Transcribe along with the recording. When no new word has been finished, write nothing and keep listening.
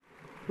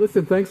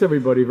Listen, thanks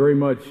everybody very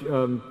much.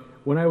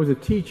 When I was a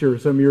teacher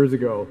some years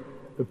ago,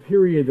 the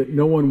period that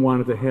no one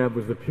wanted to have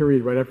was the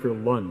period right after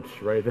lunch,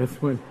 right? That's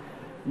when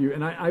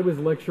I was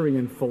lecturing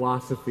in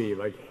philosophy,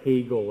 like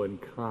Hegel and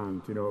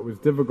Kant. It was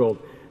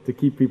difficult to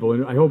keep people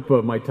in. I hope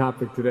my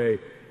topic today,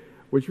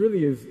 which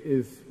really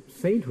is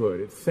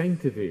sainthood, it's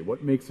sanctity,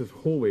 what makes us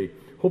holy,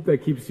 hope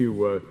that keeps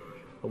you a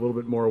little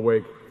bit more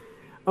awake.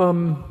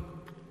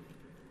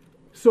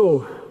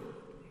 So,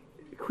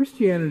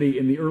 Christianity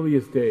in the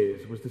earliest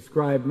days was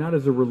described not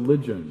as a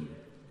religion,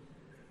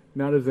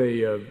 not as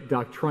a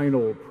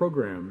doctrinal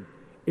program.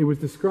 It was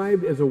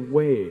described as a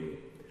way.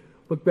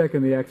 Look back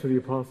in the Acts of the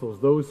Apostles,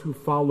 those who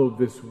followed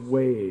this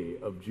way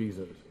of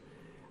Jesus.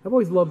 I've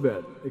always loved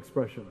that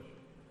expression.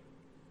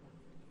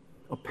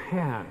 A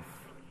path.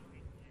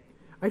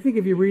 I think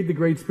if you read the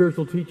great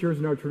spiritual teachers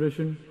in our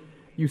tradition,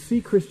 you see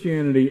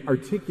Christianity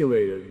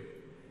articulated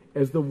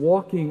as the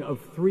walking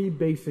of three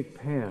basic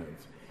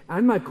paths.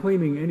 I'm not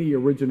claiming any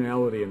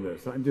originality in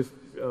this. I'm just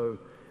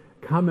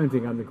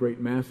commenting on the great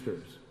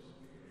masters.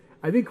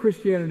 I think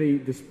Christianity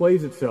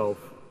displays itself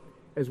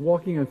as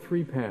walking on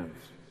three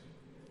paths.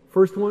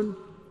 First one,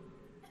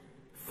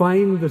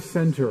 find the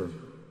center.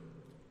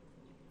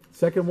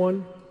 Second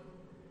one,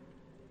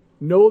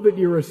 know that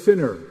you're a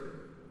sinner.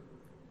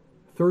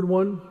 Third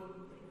one,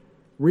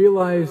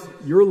 realize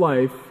your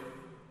life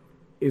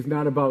is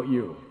not about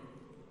you.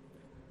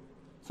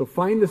 So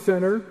find the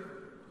center,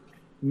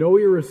 know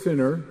you're a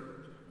sinner,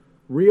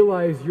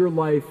 realize your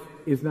life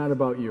is not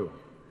about you.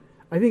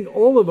 I think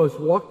all of us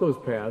walk those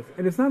paths,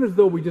 and it's not as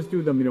though we just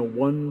do them,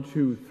 1,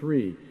 2,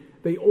 3.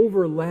 They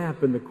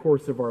overlap in the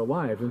course of our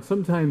lives, and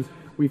sometimes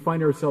we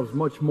find ourselves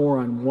much more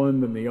on one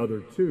than the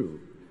other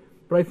two.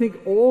 But I think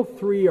all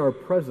three are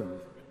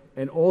present,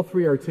 and all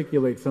three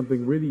articulate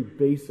something really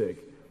basic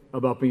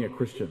about being a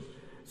Christian.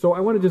 So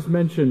I want to just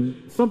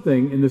mention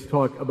something in this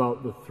talk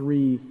about the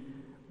three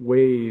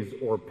ways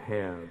or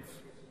paths.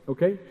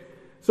 Okay?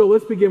 So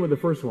let's begin with the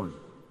first one.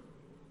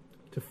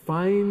 To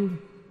find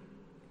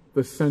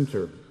the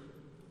center.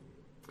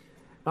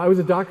 I was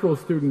a doctoral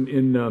student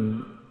in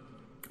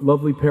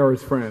lovely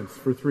Paris, France,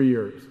 for 3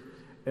 years.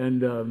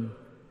 And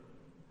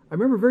I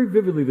remember very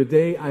vividly the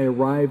day I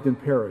arrived in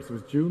Paris. It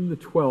was June the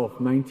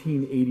 12th,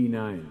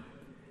 1989.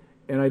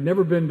 And I'd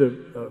never been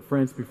to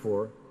France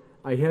before.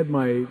 I had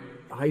my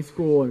high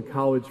school and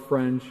college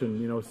French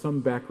and, some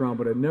background,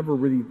 but I'd never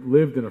really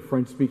lived in a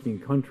French-speaking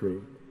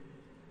country.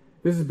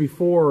 This is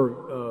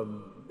before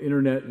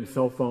internet and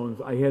cell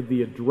phones. I had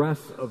the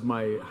address of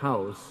my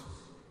house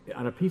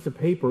on a piece of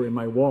paper in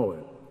my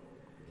wallet.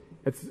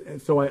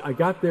 So I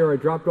got there, I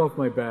dropped off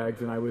my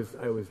bags, and I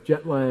was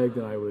jet-lagged,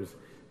 and I was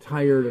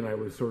tired, and I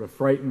was sort of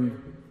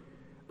frightened.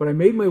 But I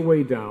made my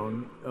way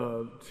down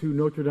to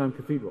Notre Dame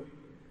Cathedral.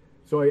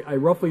 So I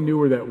roughly knew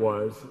where that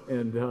was,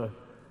 and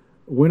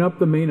went up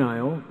the main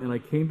aisle, and I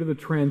came to the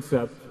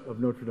transept of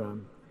Notre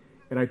Dame,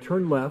 and I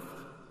turned left,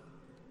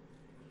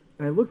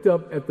 and I looked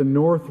up at the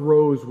North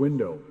Rose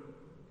window,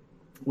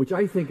 which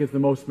I think is the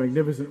most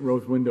magnificent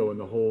rose window in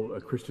the whole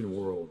Christian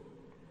world.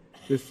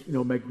 This,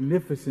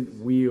 magnificent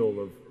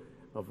wheel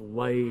of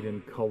light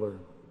and color.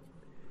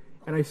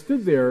 And I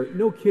stood there,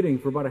 no kidding,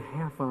 for about a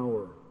half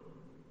hour.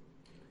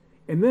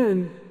 And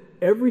then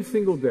every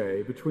single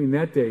day between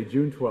that day,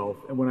 June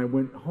 12th, and when I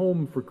went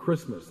home for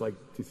Christmas, like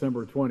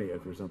December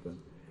 20th or something,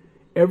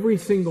 every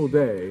single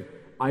day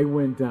I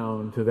went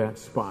down to that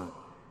spot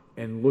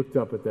and looked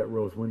up at that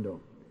rose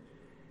window.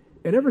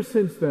 And ever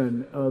since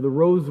then, the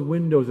rose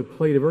windows have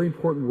played a very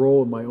important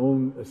role in my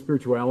own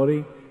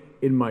spirituality,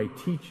 in my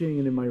teaching,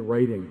 and in my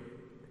writing.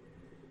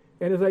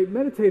 And as I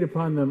meditate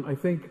upon them, I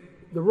think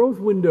the rose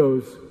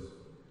windows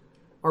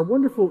are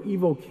wonderful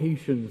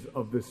evocations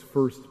of this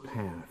first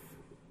path.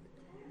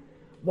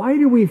 Why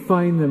do we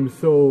find them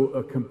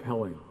so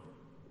compelling?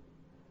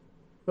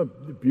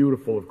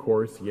 Beautiful, of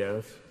course,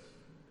 yes.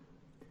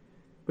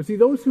 But see,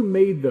 those who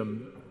made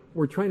them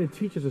were trying to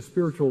teach us a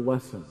spiritual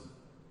lesson.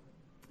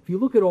 If you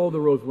look at all the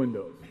rose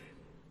windows,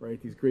 right,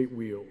 these great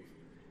wheels,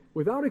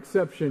 without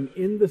exception,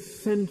 in the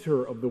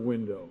center of the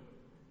window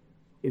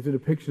is a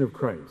depiction of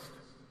Christ.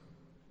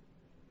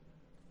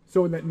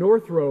 So in that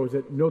north rose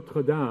at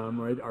Notre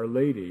Dame, right, Our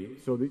Lady,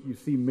 so that you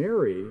see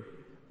Mary,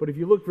 but if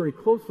you look very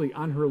closely,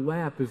 on her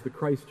lap is the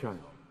Christ child.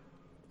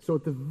 So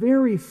at the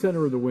very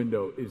center of the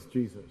window is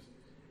Jesus.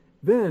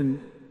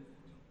 Then,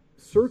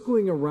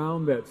 circling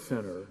around that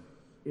center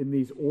in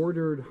these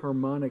ordered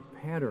harmonic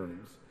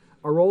patterns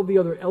are all the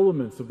other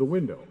elements of the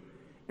window.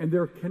 And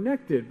they're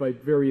connected by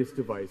various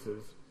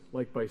devices,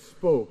 like by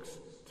spokes,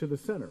 to the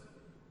center.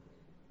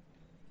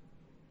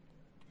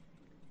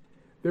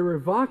 They're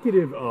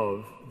evocative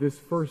of this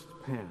first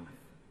path.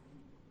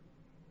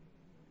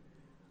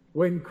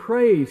 When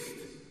Christ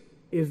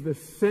is the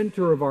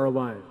center of our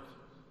lives,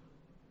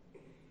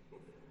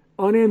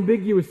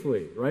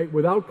 unambiguously, right,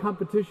 without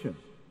competition,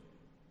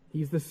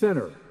 he's the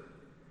center.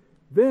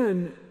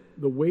 Then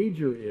the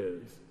wager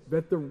is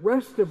that the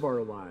rest of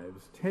our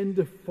lives tend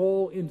to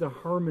fall into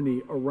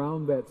harmony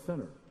around that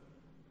center.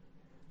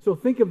 So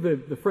think of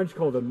the French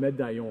call the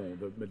médaillon,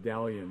 the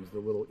medallions, the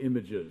little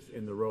images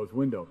in the rose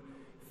window.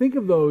 Think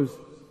of those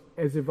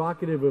as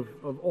evocative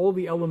of all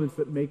the elements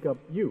that make up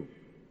you.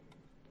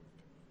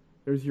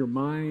 There's your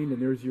mind, and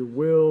there's your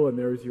will, and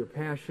there's your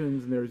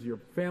passions, and there's your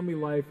family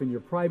life, and your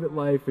private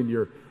life, and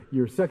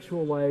your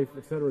sexual life,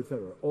 etc.,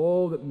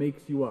 all that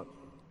makes you up.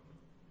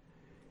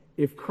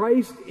 If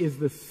Christ is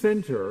the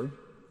center,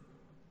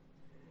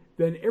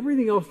 then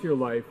everything else in your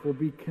life will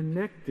be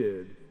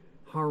connected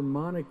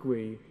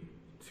harmonically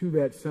to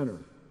that center.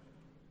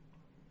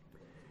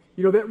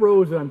 You know, that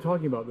rose that I'm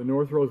talking about, the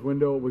North Rose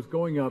window, was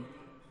going up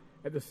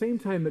at the same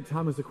time that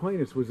Thomas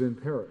Aquinas was in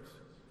Paris.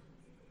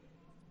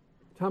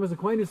 Thomas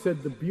Aquinas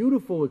said the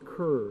beautiful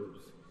occurs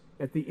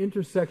at the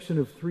intersection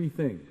of three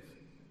things: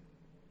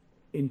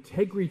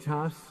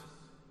 integritas,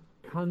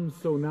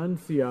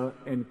 consonantia,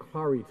 and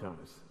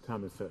claritas,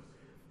 Thomas said.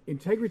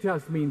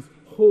 Integritas means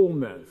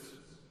wholeness,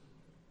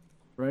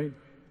 right?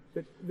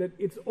 That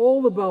it's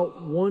all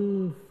about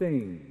one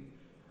thing,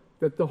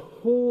 that the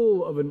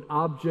whole of an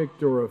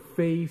object or a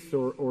face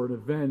or an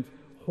event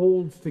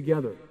holds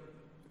together.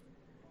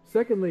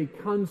 Secondly,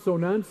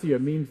 consonantia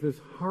means this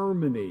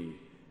harmony,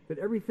 that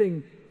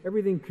everything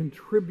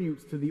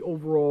contributes to the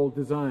overall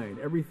design.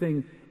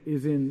 Everything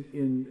is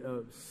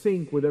in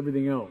sync with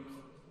everything else.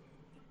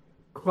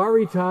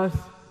 Claritas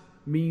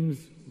means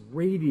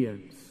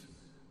radiance,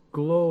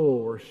 glow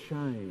or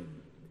shine.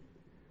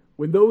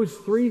 When those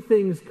three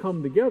things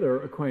come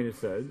together, Aquinas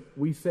said,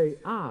 we say,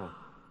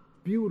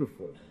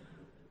 beautiful.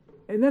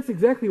 And that's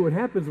exactly what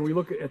happens when we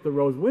look at the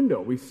rose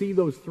window. We see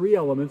those three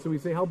elements and we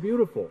say, how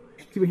beautiful.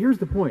 See, but here's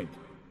the point.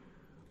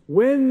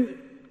 When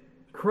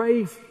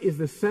Christ is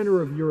the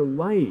center of your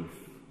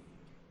life,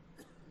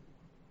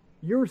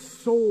 your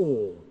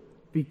soul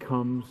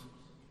becomes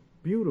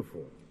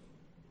beautiful.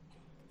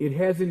 It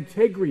has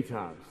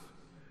integritas.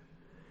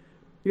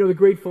 You know, the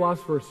great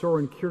philosopher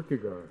Soren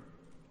Kierkegaard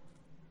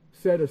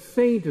said a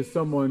saint is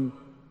someone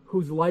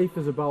whose life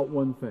is about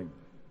one thing.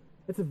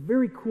 That's a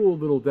very cool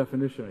little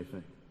definition, I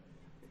think.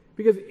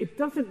 Because it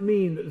doesn't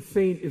mean that the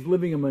saint is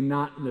living a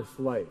monotonous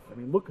life. I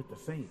mean, look at the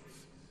saints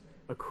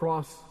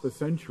across the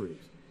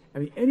centuries. I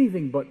mean,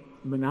 anything but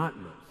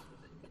monotonous.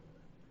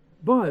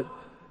 But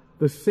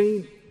the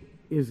saint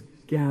is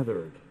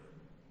gathered.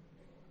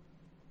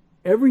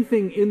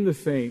 Everything in the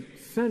saint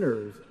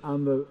centers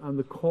on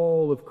the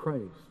call of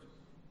Christ.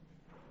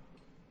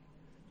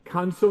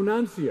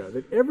 Consonantia,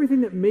 that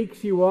everything that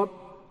makes you up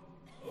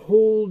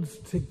holds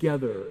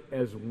together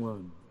as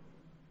one.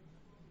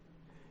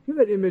 You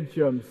know that image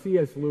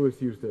C.S.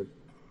 Lewis used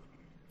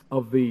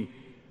of the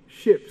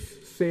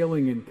ships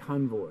sailing in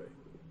convoy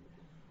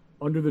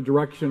under the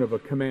direction of a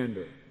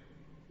commander.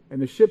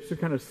 And the ships are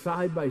kind of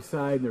side by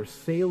side and they're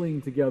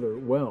sailing together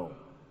well.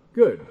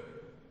 Good.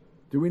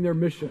 Doing their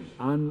mission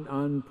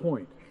on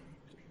point.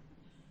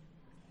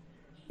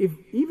 If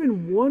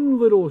even one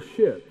little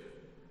ship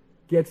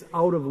gets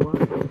out of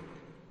line, and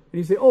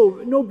you say,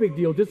 oh, no big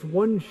deal, just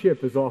one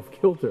ship is off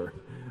kilter.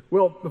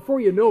 Well,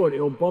 before you know it,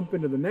 it'll bump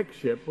into the next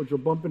ship, which will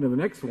bump into the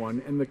next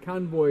one, and the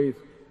convoy's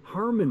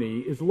harmony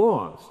is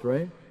lost,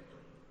 right?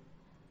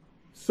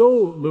 So,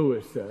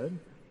 Lewis said,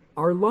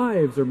 our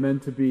lives are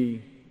meant to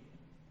be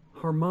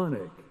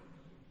harmonic,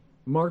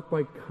 marked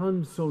by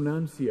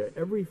consonantia,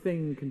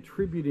 everything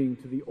contributing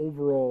to the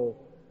overall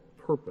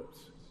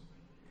purpose.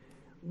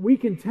 We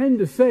can tend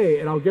to say,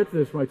 and I'll get to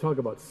this when I talk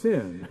about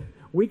sin,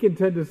 we can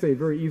tend to say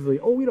very easily,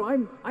 oh, you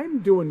know, I'm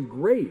doing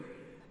great.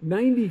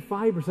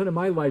 95% of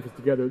my life is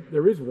together.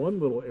 There is one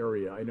little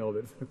area I know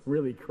that's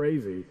really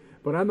crazy,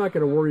 but I'm not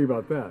going to worry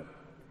about that.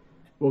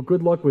 Well,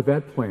 good luck with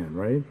that plan,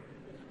 right?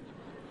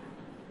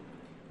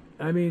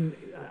 I mean,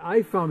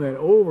 I found that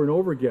over and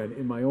over again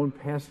in my own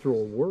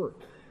pastoral work.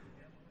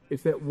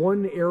 It's that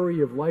one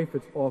area of life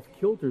that's off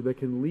kilter that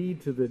can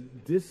lead to the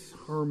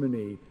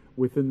disharmony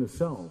within the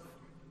self.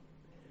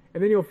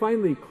 And then, you know,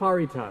 finally,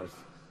 claritas,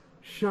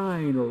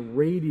 shine or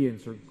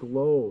radiance or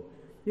glow.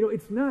 You know,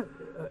 it's not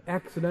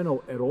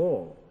accidental at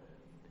all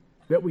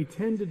that we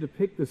tend to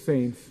depict the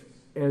saints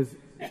as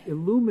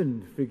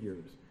illumined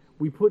figures.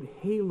 We put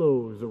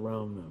halos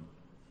around them.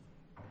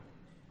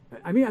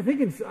 I mean, I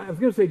was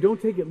going to say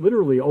don't take it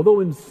literally, although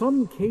in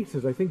some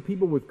cases I think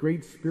people with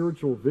great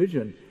spiritual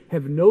vision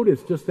have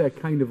noticed just that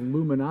kind of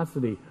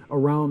luminosity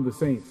around the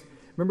saints.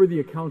 Remember the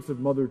accounts of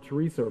Mother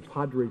Teresa or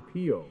Padre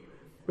Pio.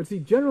 But see,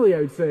 generally I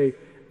would say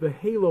the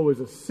halo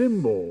is a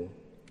symbol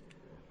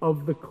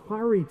of the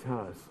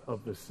claritas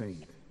of the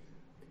saint.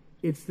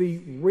 It's the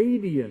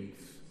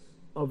radiance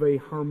of a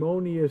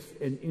harmonious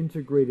and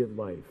integrated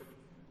life.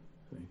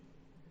 Okay?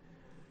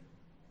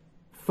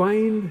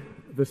 Find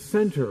the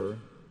center,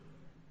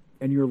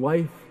 and your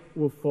life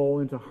will fall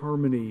into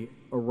harmony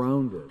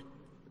around it.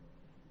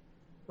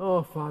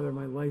 Oh, Father,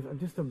 my life, I'm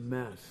just a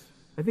mess.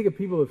 I think of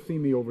people who have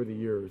seen me over the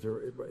years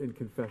or in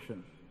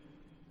confession.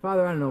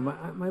 Father, I don't know,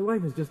 my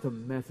life is just a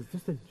mess. It's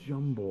just a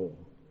jumble.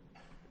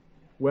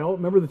 Well,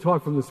 remember the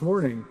talk from this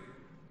morning.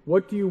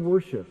 What do you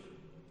worship?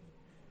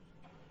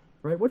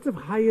 Right? What's of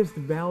highest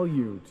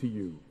value to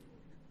you?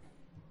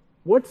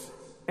 What's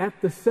at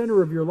the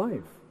center of your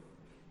life?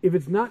 If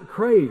it's not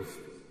Christ,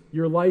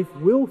 your life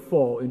will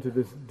fall into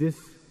this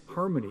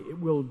disharmony. It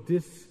will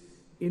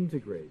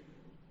disintegrate.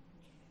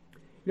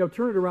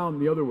 Turn it around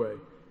the other way.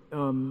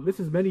 This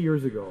is many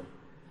years ago.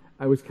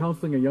 I was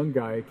counseling a young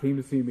guy, came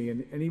to see me,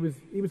 and he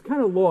was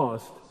kind of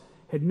lost,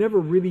 had never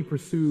really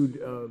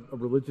pursued a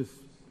religious,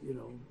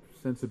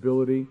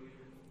 sensibility.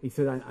 He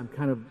said, I'm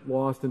kind of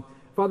lost. And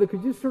Father,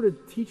 could you sort of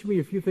teach me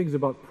a few things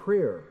about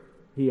prayer?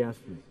 He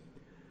asked me.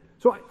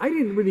 So I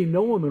didn't really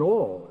know him at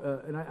all.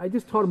 And I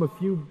just taught him a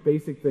few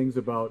basic things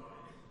about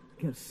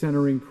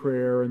centering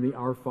prayer and the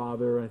Our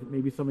Father, and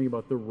maybe something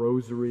about the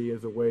rosary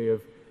as a way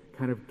of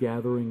kind of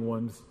gathering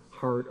one's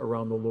heart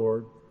around the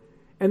Lord.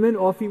 And then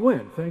off he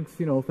went. Thanks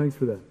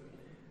for that.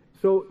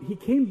 So he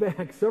came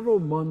back several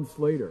months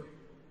later.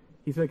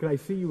 He said, can I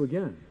see you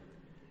again?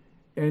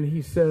 And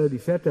he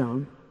sat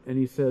down, and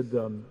he said,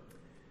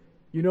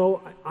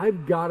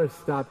 I've got to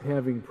stop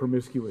having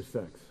promiscuous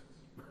sex.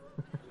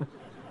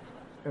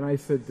 And I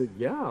said,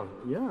 yeah,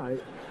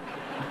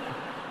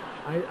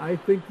 I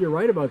think you're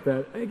right about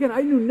that. Again,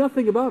 I knew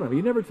nothing about him.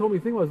 He never told me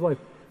a thing about his life.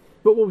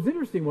 But what was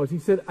interesting was he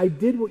said, I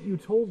did what you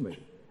told me.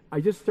 I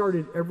just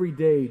started every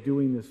day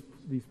doing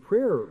these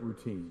prayer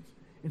routines.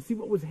 And see,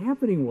 what was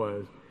happening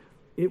was,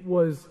 it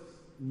was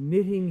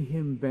knitting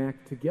him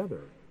back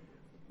together.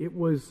 It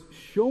was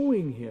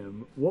showing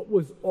him what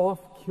was off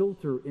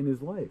kilter in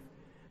his life.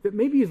 That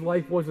maybe his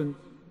life wasn't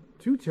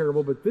too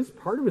terrible, but this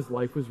part of his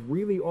life was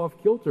really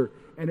off kilter,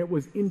 and it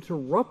was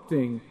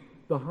interrupting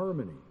the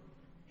harmony.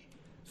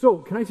 So,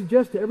 can I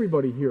suggest to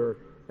everybody here,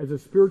 as a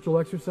spiritual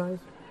exercise,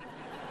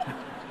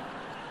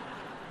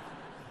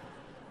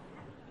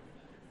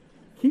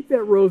 keep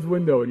that rose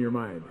window in your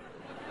mind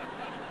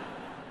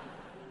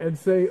and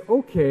say,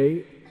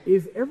 okay,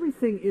 is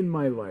everything in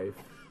my life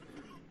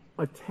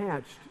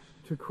attached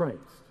to Christ?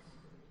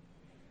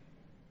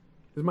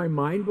 Does my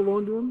mind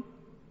belong to Him?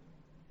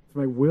 Does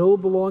my will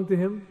belong to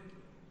Him?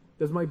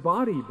 Does my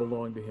body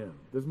belong to Him?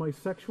 Does my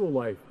sexual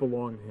life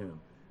belong to Him?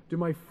 Do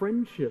my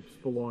friendships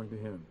belong to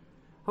Him?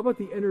 How about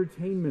the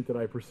entertainment that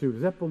I pursue?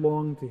 Does that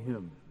belong to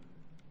Him?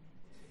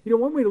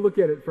 One way to look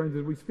at it, friends,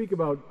 is we speak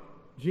about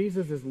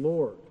Jesus as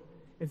Lord.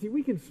 And see,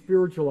 we can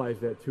spiritualize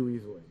that too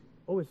easily.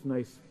 Oh, it's a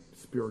nice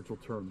spiritual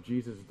term,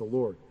 Jesus is the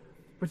Lord.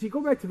 But see, go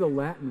back to the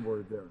Latin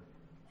word there,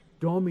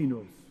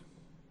 Dominus.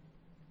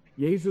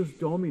 Jesus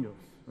Dominus,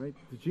 right?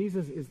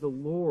 Jesus is the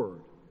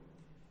Lord.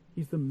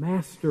 He's the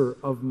master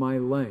of my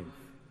life.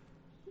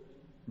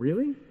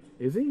 Really?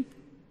 Is He?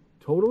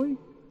 Totally?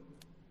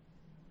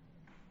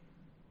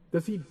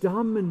 Does He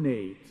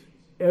dominate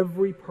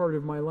every part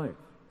of my life?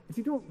 And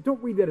see,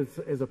 don't read that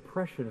as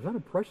oppression. It's not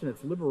oppression,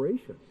 it's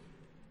liberation.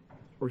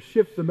 Or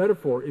shift the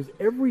metaphor. Is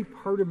every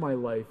part of my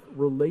life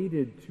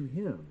related to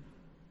Him?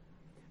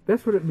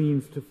 That's what it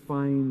means to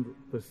find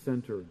the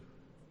center.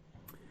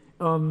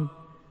 That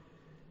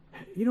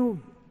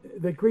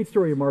great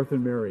story of Martha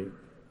and Mary.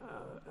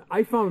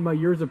 I found in my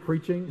years of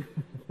preaching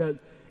that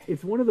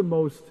it's one of the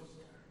most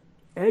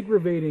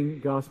aggravating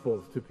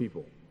gospels to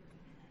people.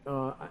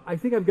 I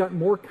think I've gotten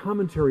more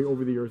commentary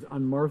over the years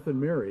on Martha and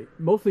Mary,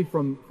 mostly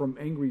from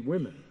angry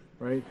women,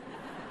 right?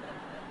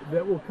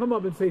 That will come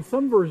up and say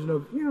some version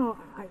of,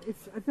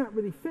 it's not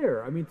really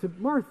fair. I mean, to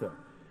Martha,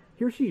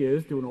 here she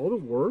is doing all the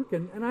work,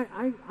 and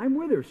I'm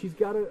with her. She's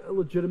got a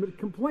legitimate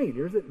complaint.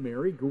 Here's it,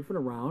 Mary goofing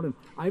around, and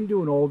I'm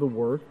doing all the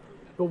work.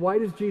 But why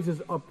does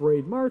Jesus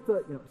upbraid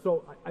Martha?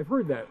 So I've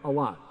heard that a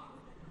lot.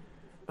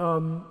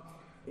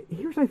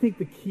 Here's, I think,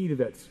 the key to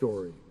that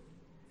story.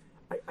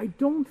 I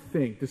don't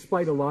think,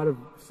 despite a lot of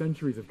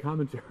centuries of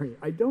commentary,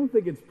 I don't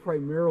think it's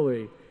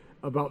primarily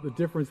about the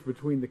difference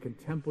between the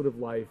contemplative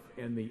life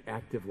and the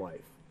active life.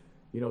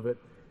 That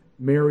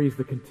Mary's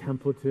the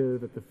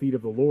contemplative at the feet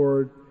of the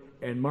Lord,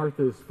 and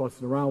Martha's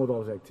fussing around with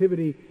all his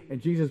activity,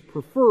 and Jesus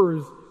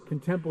prefers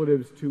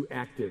contemplatives to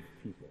active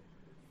people.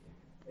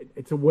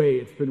 It's a way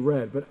it's been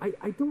read, but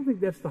I don't think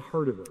that's the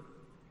heart of it.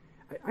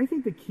 I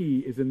think the key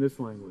is in this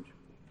language.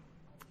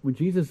 When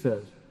Jesus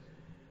says,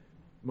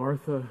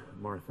 Martha,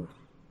 Martha,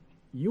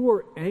 you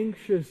are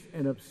anxious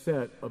and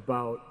upset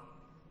about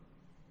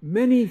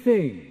many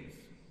things,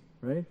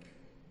 right?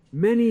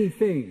 Many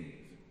things.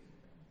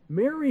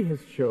 Mary has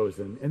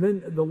chosen, and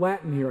then the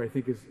Latin here I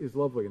think is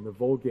lovely in the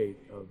Vulgate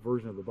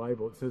version of the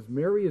Bible. It says,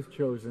 Mary has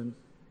chosen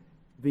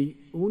the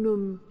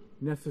unum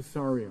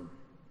necessarium,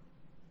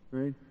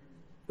 right?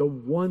 The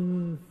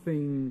one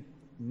thing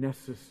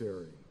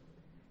necessary,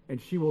 and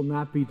she will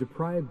not be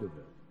deprived of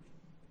it.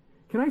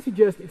 Can I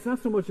suggest it's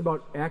not so much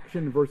about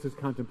action versus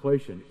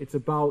contemplation. It's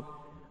about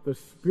the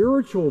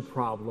spiritual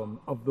problem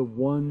of the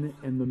one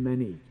and the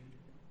many.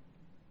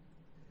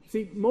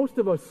 See, most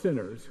of us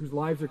sinners whose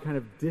lives are kind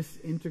of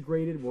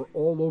disintegrated, we're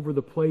all over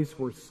the place,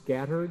 we're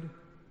scattered,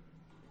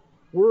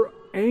 we're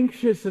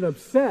anxious and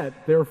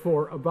upset,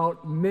 therefore,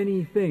 about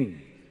many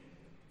things.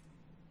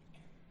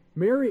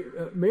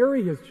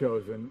 Mary has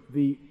chosen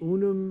the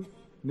unum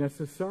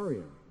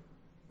necessarium,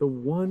 the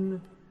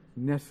one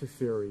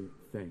necessary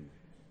thing,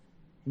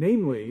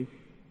 namely,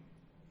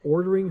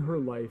 ordering her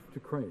life to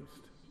Christ.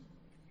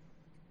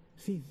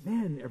 See,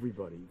 then,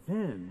 everybody,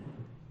 then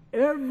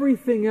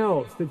everything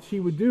else that she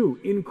would do,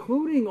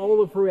 including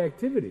all of her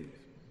activities,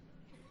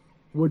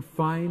 would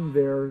find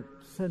their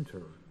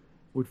center,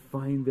 would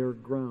find their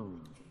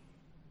ground.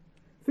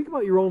 Think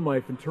about your own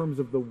life in terms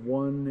of the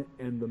one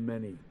and the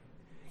many.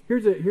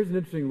 Here's an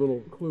interesting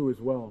little clue as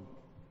well.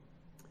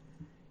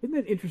 Isn't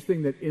it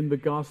interesting that in the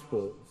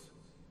Gospels,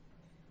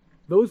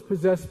 those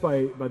possessed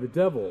by the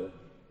devil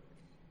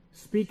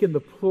speak in the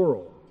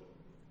plural?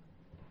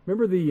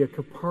 Remember the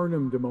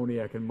Capernaum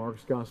demoniac in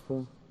Mark's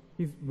Gospel?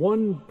 He's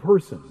one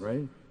person,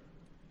 right?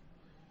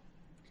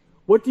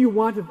 What do you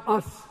want of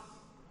us,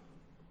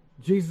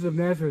 Jesus of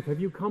Nazareth? Have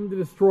you come to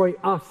destroy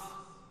us?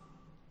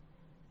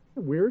 Isn't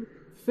that weird?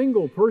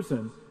 Single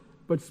person,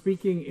 but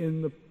speaking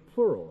in the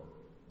plural.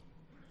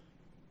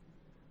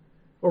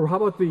 Or how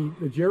about the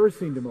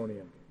Gerasene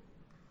demoniac?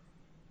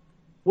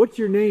 What's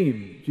your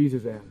name?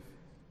 Jesus asked.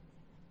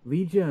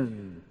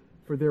 Legion,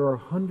 for there are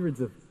hundreds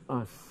of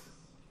us.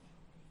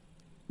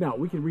 Now,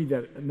 we can read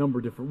that a number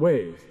of different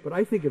ways, but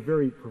I think a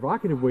very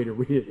provocative way to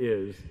read it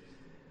is,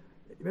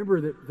 remember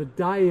that the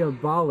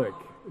diabolic,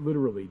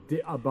 literally,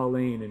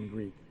 diabalein in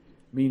Greek,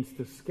 means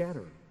to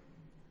scatter,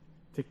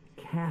 to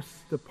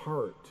cast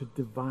apart, to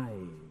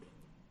divide.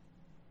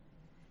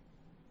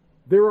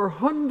 There are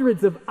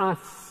hundreds of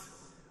us.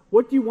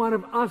 What do you want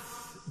of us,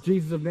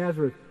 Jesus of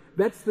Nazareth?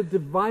 That's the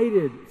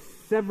divided,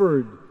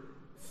 severed,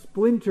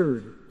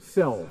 splintered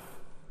self.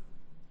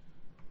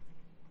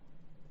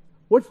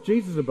 What's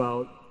Jesus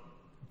about?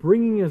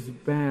 Bringing us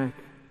back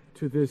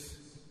to this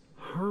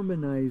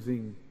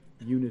harmonizing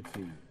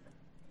unity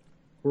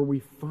where we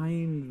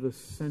find the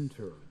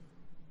center.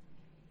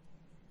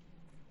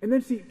 And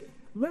then see,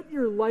 let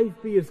your life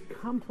be as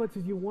complex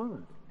as you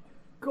want.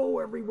 Go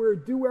everywhere,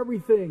 do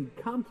everything,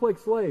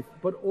 complex life,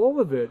 but all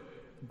of it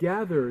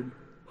gathered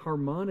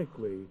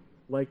harmonically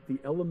like the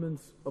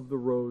elements of the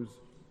rose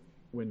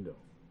window.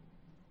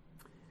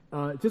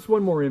 Just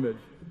one more image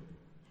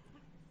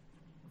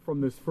from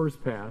this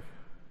first path.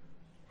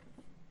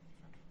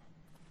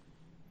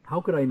 How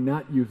could I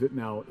not use it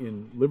now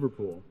in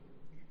Liverpool?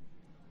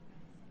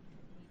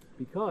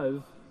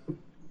 Because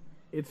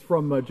it's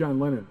from John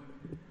Lennon.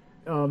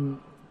 But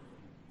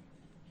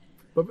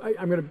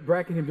I'm going to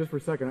bracket him just for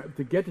a second.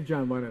 To get to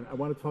John Lennon, I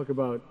want to talk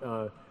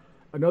about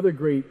another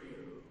great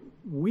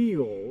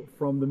wheel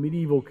from the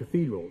medieval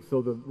cathedral.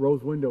 So the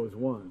rose window is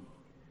one.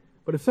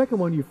 But a second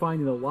one you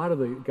find in a lot of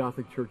the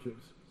Gothic churches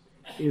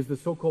is the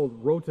so-called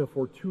rota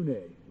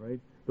fortunae, right?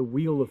 The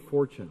wheel of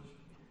fortune.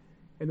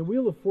 And the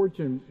wheel of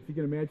fortune, if you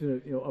can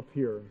imagine it, up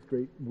here, this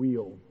great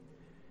wheel.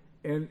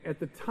 And at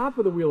the top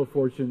of the wheel of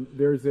fortune,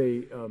 there's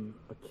a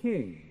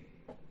king,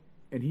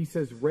 and he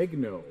says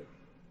regno,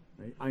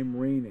 right? I'm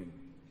reigning.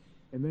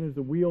 And then as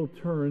the wheel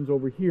turns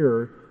over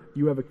here,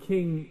 you have a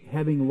king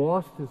having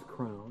lost his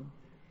crown.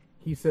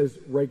 He says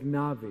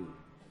regnavi,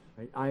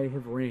 right? I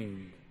have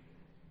reigned.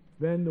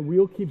 Then the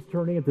wheel keeps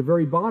turning. At the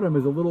very bottom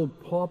is a little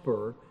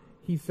pauper.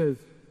 He says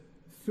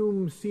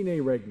sum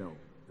sine regno.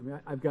 I mean,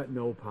 I've got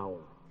no power.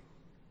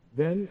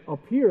 Then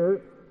up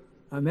here,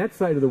 on that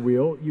side of the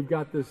wheel, you've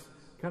got this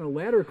kind of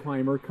ladder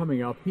climber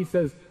coming up. He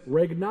says,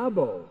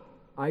 regnabo,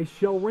 I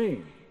shall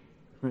reign.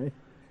 Right?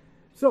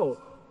 So,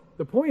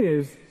 the point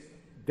is,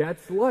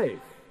 that's life.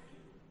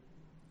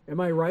 Am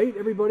I right,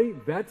 everybody?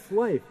 That's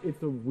life.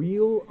 It's a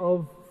wheel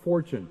of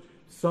fortune.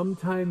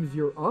 Sometimes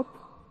you're up.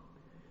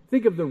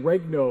 Think of the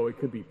regno. It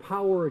could be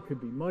power, it could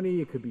be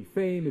money, it could be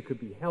fame, it could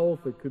be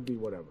health, it could be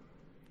whatever.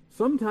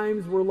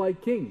 Sometimes we're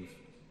like kings.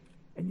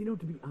 And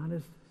to be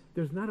honest,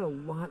 there's not a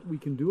lot we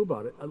can do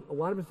about it. A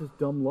lot of it's just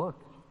dumb luck.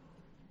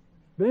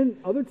 Then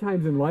other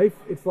times in life,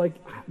 it's like,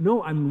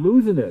 no, I'm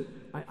losing it.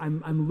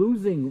 I'm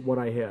losing what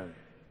I have.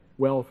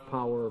 Wealth,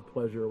 power,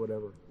 pleasure,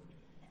 whatever.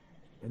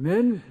 And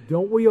then,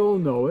 don't we all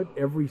know it?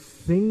 Every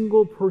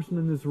single person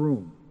in this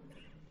room.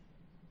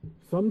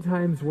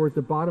 Sometimes we're at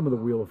the bottom of the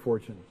wheel of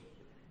fortune.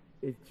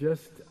 It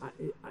just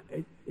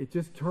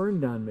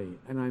turned on me,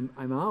 and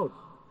I'm out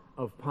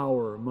of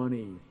power,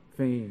 money,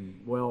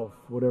 fame, wealth,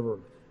 whatever.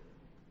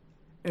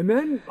 And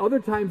then other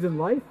times in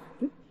life,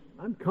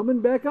 I'm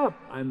coming back up.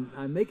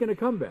 I'm making a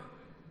comeback.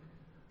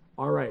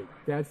 All right,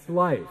 that's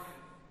life.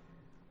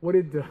 What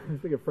did I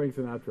think of Frank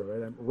Sinatra,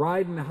 right? I'm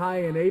riding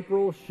high in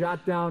April,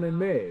 shot down in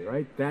May,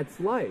 right? That's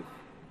life.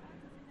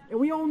 And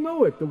we all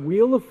know it. The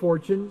wheel of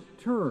fortune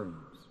turns.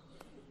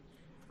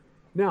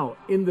 Now,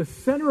 in the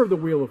center of the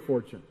wheel of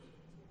fortune,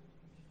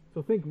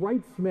 so think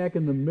right smack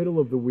in the middle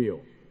of the wheel,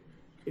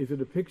 is a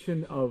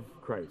depiction of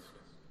Christ.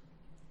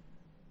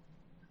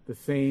 The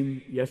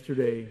same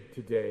yesterday,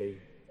 today,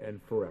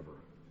 and forever.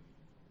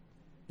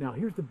 Now,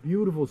 here's the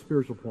beautiful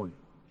spiritual point.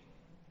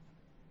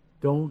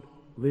 Don't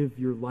live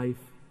your life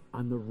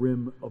on the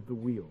rim of the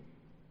wheel.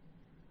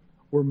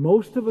 Where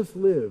most of us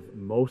live,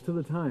 most of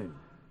the time,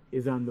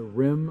 is on the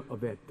rim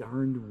of that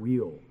darned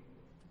wheel.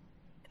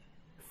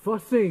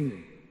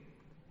 Fussing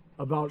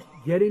about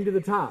getting to the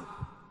top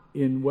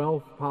in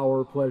wealth,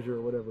 power, pleasure,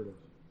 whatever it is.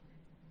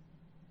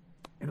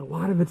 And a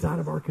lot of it's out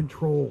of our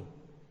control.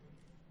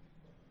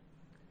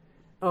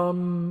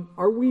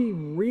 Are we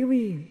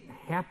really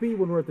happy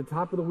when we're at the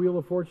top of the wheel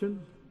of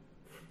fortune?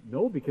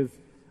 No, because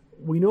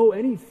we know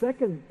any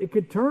second it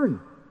could turn,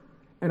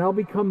 and I'll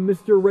become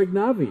Mr.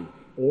 Regnavi.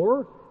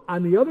 Or,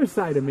 on the other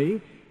side of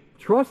me,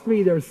 trust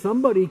me, there's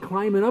somebody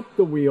climbing up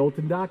the wheel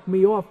to knock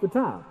me off the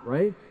top,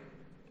 right?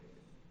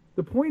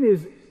 The point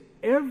is,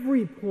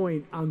 every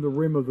point on the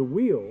rim of the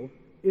wheel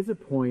is a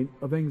point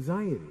of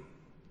anxiety.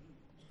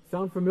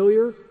 Sound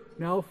familiar?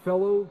 Now,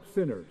 fellow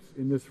sinners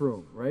in this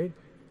room, right?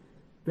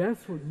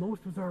 That's what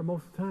most of us are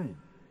most of the time.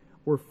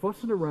 We're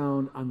fussing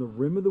around on the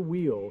rim of the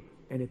wheel,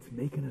 and it's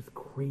making us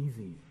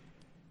crazy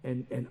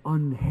and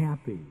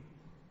unhappy.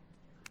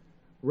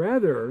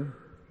 Rather,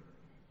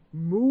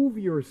 move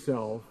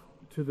yourself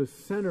to the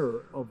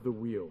center of the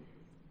wheel.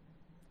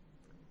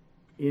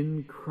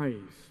 In Christ,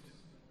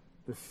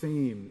 the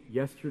same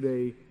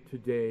yesterday,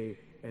 today,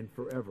 and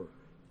forever.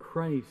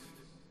 Christ,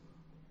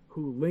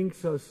 who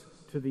links us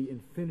to the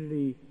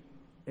infinity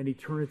and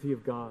eternity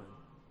of God.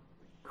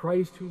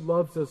 Christ who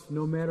loves us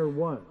no matter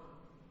what.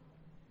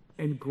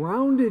 And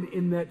grounded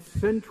in that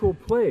central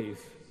place,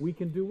 we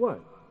can do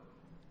what?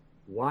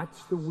 Watch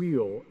the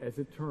wheel as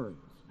it turns,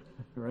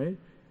 right?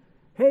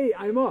 Hey,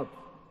 I'm up.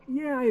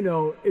 Yeah, I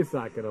know, it's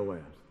not going to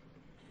last.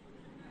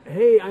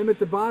 Hey, I'm at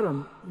the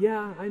bottom.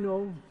 Yeah, I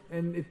know,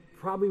 and it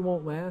probably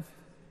won't last.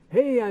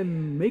 Hey,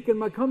 I'm making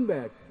my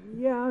comeback.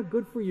 Yeah,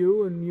 good for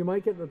you, and you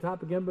might get to the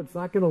top again, but it's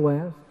not going to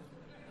last.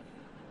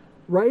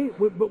 Right?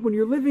 But when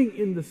you're living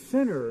in the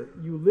center,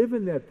 you live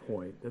in that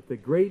point that the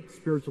great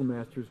spiritual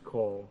masters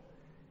call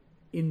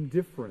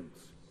indifference.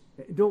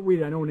 Don't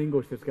read it. I know in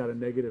English that's got a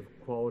negative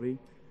quality.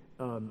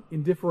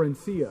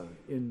 Indifferencia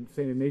in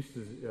St.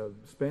 Ignatius'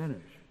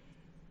 Spanish.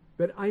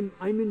 But I'm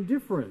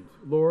indifferent,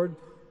 Lord,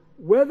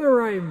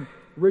 whether I'm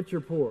rich or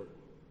poor,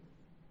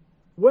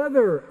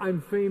 whether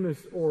I'm famous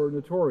or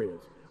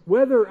notorious,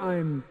 whether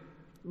I'm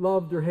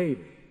loved or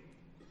hated.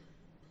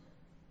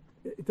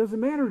 It doesn't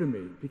matter to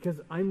me because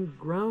I'm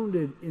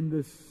grounded in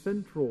this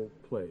central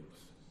place.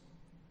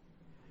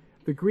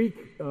 The Greek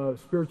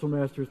spiritual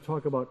masters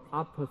talk about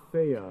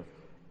apatheia,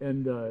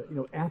 and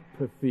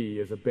apathy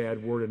is a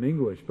bad word in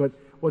English, but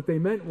what they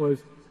meant was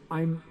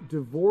I'm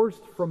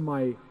divorced from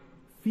my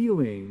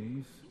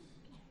feelings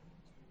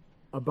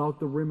about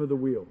the rim of the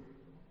wheel.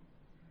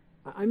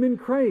 I'm in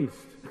Christ,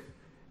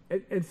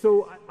 and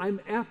so I'm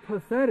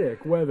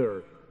apathetic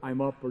whether I'm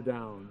up or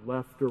down,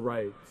 left or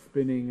right,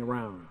 spinning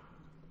around.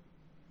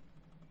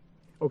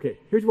 Okay,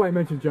 here's why I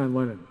mentioned John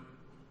Lennon.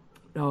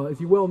 Now, as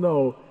you well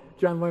know,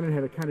 John Lennon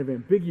had a kind of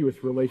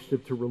ambiguous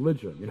relationship to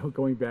religion,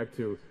 going back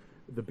to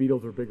the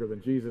Beatles are bigger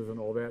than Jesus and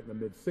all that in the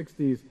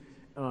mid-'60s.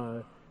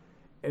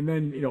 And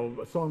then,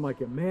 a song like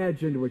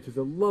Imagine, which is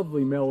a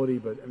lovely melody,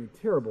 but,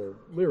 terrible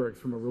lyrics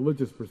from a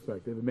religious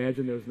perspective.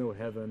 Imagine there's no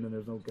heaven and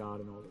there's no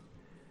God and all that.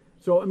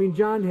 So,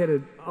 John had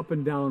an up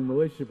and down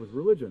relationship with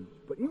religion.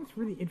 But what's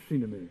really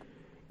interesting to me?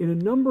 In a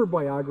number of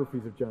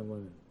biographies of John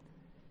Lennon,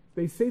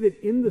 they say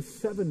that in the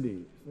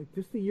 70s, like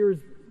just the years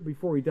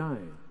before he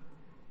died,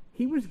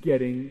 he was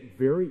getting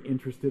very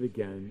interested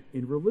again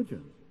in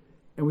religion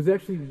and was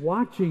actually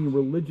watching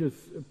religious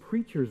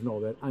preachers and all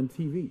that on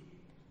TV.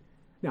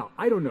 Now,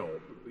 I don't know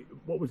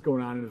what was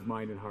going on in his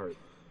mind and heart,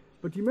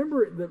 but do you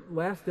remember the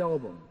last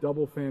album,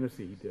 Double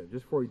Fantasy, he did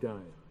just before he died?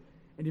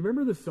 And do you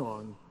remember the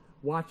song,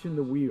 Watching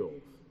the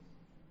Wheels?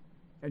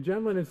 And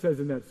John Lennon says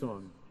in that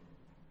song,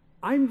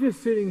 I'm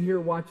just sitting here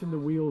watching the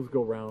wheels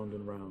go round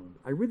and round.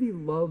 I really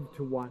love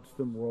to watch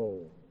them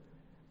roll.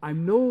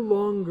 I'm no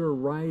longer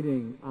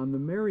riding on the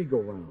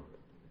merry-go-round.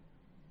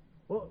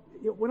 Well,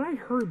 when I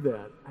heard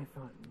that, I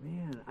thought,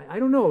 man, I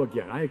don't know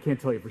again. I can't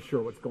tell you for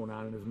sure what's going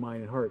on in his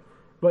mind and heart.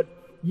 But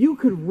you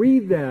could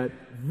read that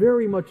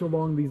very much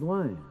along these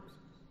lines.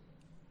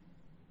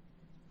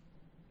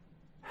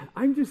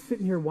 I'm just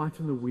sitting here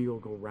watching the wheel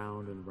go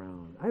round and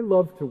round. I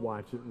love to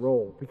watch it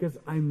roll because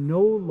I'm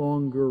no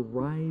longer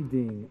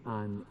riding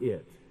on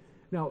it.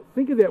 Now,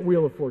 think of that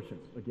Wheel of Fortune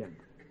again.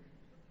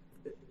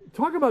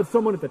 Talk about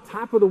someone at the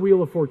top of the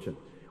Wheel of Fortune.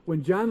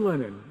 When John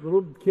Lennon,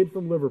 little kid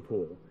from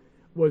Liverpool,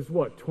 was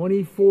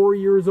 24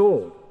 years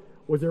old,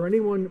 was there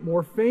anyone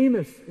more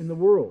famous in the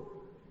world?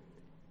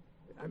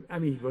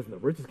 He wasn't the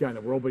richest guy in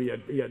the world, but he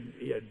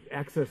had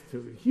access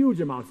to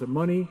huge amounts of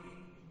money,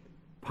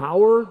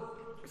 power,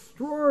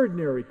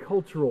 extraordinary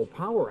cultural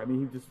power. He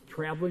was just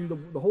traveling,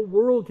 the whole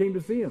world came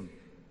to see him.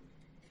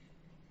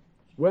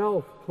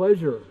 Wealth,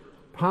 pleasure,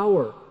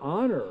 power,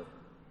 honor.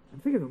 I'm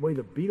thinking of the way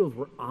the Beatles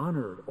were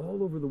honored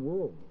all over the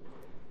world.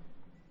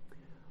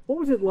 What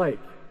was it like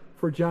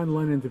for John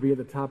Lennon to be at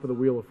the top of the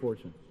Wheel of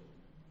Fortune?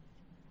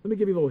 Let me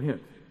give you a little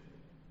hint.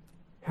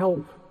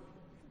 Help.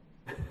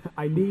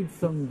 I need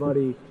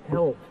somebody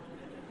help.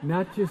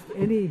 Not just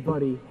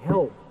anybody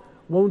help.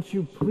 Won't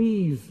you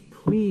please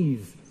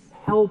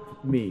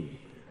help me?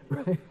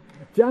 Right?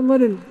 John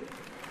Lennon,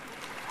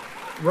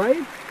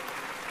 right?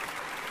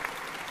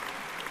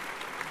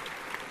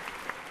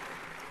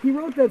 He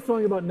wrote that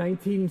song about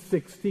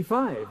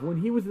 1965 when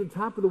he was at the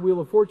top of the Wheel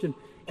of Fortune.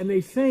 And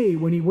they say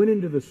when he went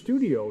into the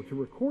studio to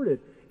record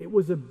it, it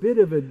was a bit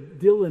of a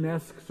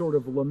Dylan-esque sort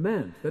of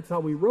lament. That's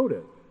how he wrote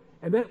it.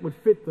 And that would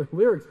fit the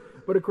lyrics.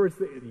 But of course,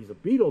 he's a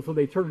Beatle, so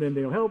they turn it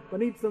into, help, I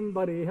need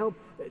somebody, help,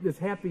 this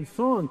happy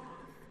song.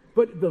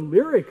 But the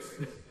lyrics,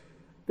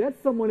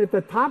 that's someone at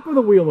the top of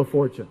the Wheel of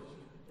Fortune.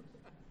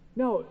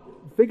 Now,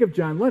 think of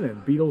John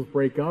Lennon. Beatles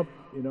break up,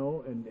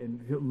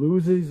 and he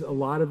loses a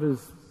lot of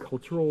his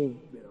cultural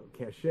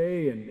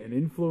cachet and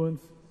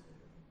influence.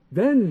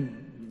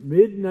 Then,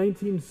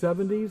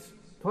 mid-1970s,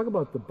 talk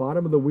about the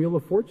bottom of the Wheel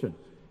of Fortune.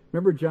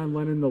 Remember John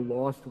Lennon, The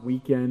Lost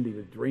Weekend? He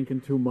was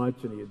drinking too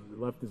much, and he had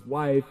left his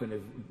wife, and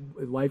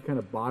his life kind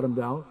of bottomed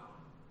out.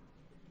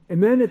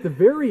 And then at the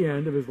very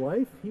end of his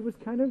life, he was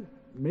kind of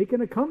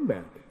making a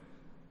comeback.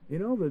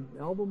 The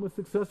album was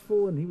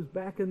successful, and he was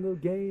back in the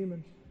game.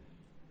 And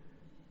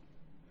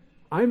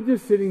I'm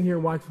just sitting here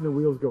watching the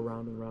wheels go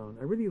round and round.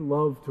 I really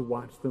love to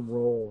watch them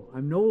roll.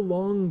 I'm no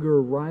longer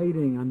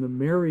riding on the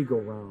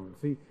merry-go-round.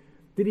 See,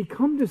 did he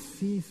come to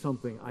see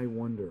something, I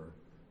wonder,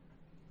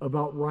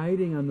 about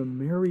riding on the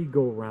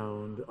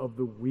merry-go-round of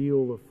the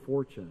Wheel of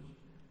Fortune?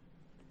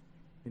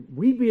 And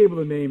we'd be able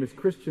to name as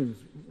Christians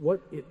what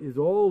it is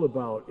all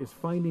about is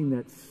finding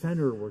that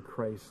center where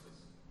Christ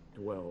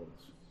dwells.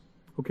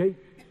 Okay?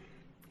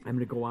 I'm going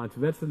to go on.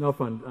 So that's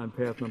enough on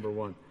path number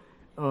one.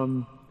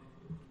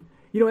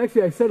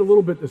 Actually, I said a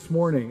little bit this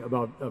morning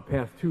about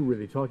path two,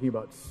 really, talking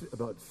about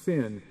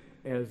sin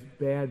as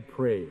bad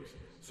praise.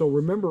 So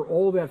remember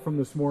all that from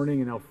this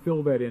morning, and I'll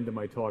fill that into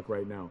my talk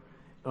right now.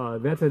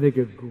 That's, I think,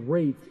 a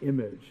great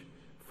image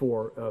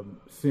for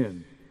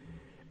sin.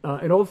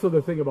 And also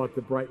the thing about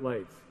the bright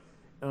lights.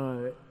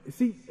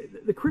 See,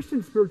 the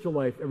Christian spiritual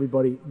life,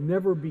 everybody,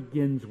 never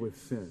begins with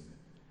sin.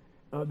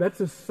 That's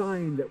a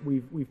sign that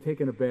we've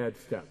taken a bad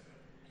step.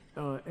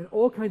 And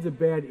all kinds of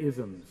bad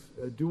isms,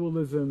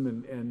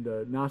 dualism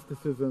and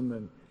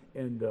Gnosticism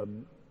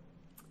and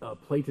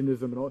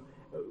Platonism and all,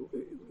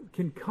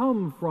 can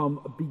come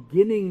from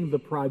beginning the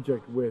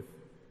project with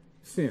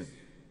sin.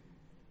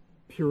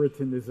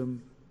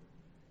 Puritanism.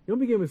 You don't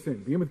begin with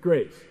sin. Begin with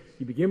grace.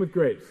 You begin with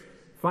grace.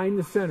 Find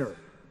the center,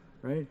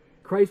 right?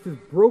 Christ has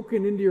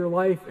broken into your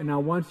life and now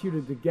wants you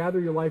to gather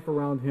your life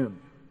around him.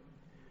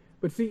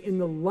 But see, in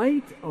the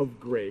light of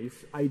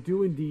grace, I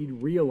do indeed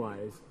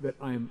realize that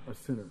I'm a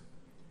sinner.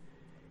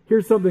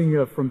 Here's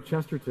something from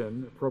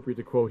Chesterton, appropriate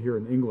to quote here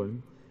in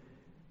England.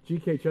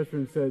 G.K.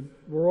 Chesterton said,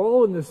 "We're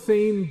all in the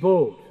same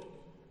boat,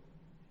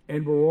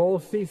 and we're all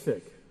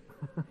seasick."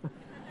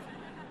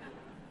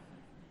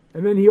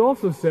 And then he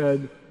also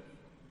said,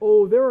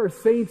 "Oh, there are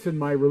saints in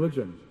my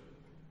religion,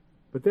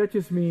 but that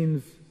just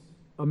means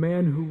a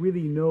man who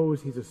really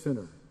knows he's a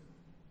sinner."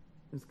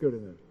 That's good,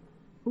 isn't it?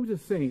 Who's a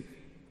saint?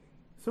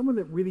 Someone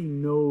that really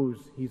knows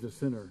he's a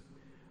sinner.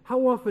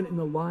 How often in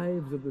the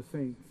lives of the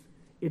saints,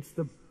 it's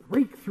the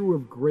breakthrough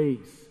of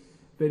grace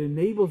that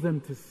enables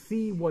them to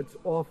see what's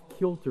off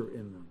kilter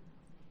in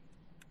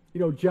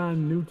them.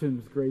 John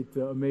Newton's great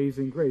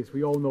Amazing Grace,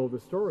 we all know the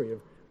story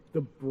of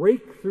the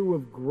breakthrough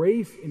of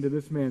grace into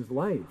this man's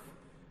life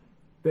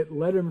that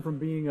led him from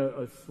being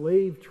a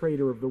slave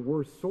trader of the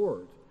worst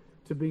sort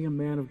to being a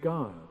man of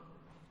God.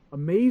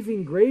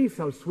 Amazing grace,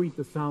 how sweet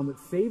the sound that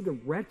saved a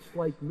wretch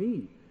like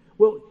me.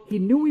 Well, he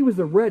knew he was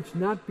a wretch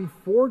not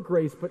before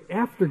grace, but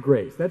after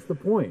grace. That's the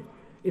point.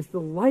 It's the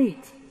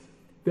light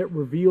that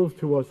reveals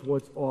to us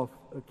what's off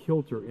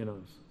kilter in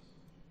us.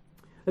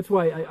 That's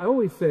why I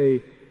always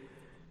say,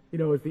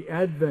 as the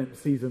Advent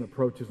season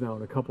approaches now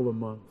in a couple of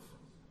months,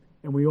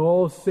 and we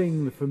all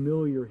sing the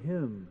familiar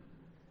hymn,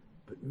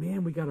 but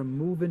man, we got to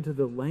move into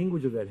the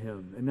language of that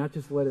hymn and not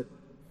just let it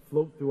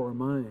float through our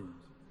minds.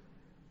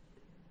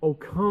 O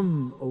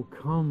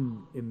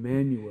come,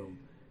 Emmanuel,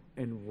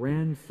 and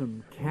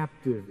ransom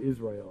captive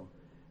Israel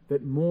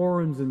that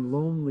mourns in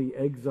lonely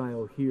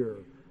exile here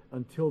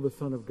until the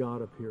Son of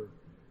God appear.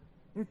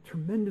 It's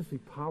tremendously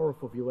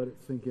powerful if you let it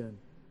sink in.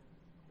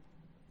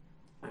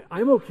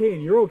 I'm okay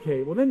and you're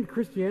okay. Well, then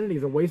Christianity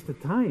is a waste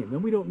of time.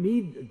 Then we don't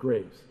need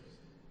grace.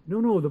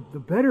 No. The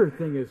better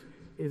thing is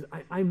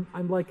I'm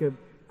like a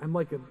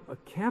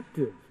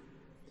captive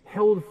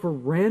held for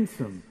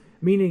ransom,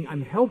 meaning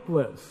I'm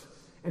helpless.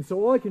 And so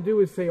all I can do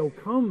is say, "Oh,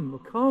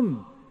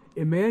 come,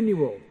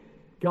 Emmanuel,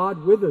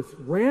 God with us,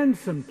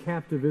 ransom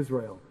captive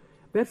Israel."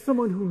 That's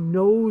someone who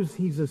knows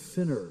he's a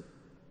sinner,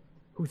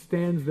 who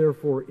stands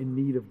therefore in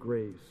need of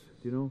grace.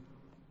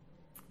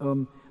 Let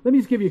me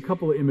just give you a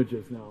couple of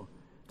images now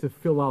to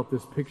fill out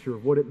this picture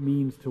of what it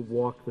means to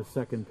walk the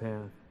second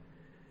path.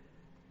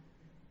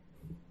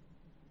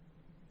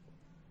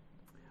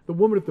 The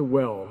woman at the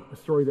well, a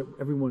story that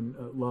everyone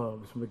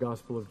loves from the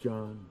Gospel of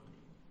John.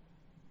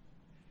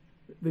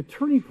 The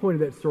turning point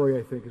of that story,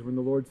 I think, is when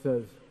the Lord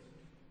says,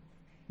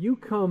 "You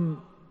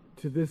come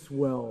to this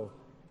well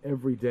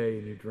every day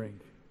and you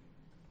drink,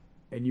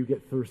 and you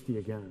get thirsty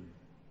again.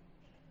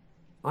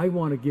 I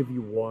want to give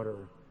you water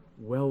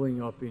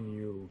welling up in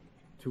you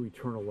to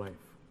eternal life."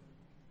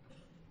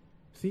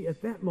 See,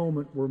 at that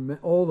moment,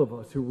 all of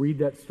us who read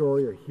that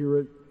story or hear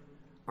it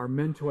are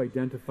meant to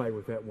identify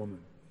with that woman.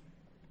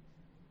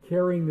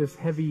 Carrying this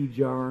heavy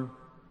jar,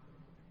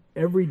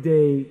 every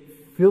day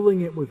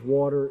filling it with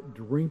water,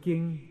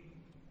 drinking,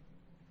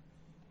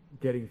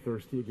 getting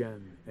thirsty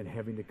again, and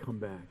having to come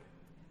back.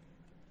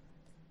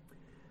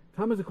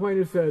 Thomas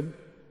Aquinas said,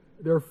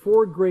 there are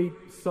 4 great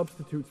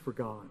substitutes for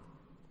God.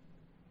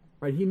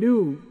 Right? He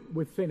knew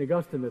with St.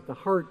 Augustine that the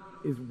heart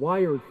is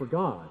wired for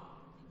God.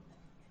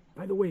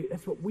 By the way,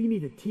 that's what we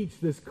need to teach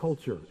this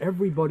culture,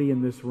 everybody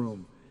in this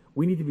room.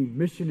 We need to be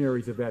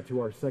missionaries of that to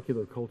our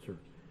secular culture.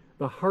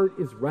 The heart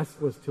is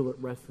restless till it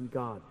rests in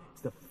God.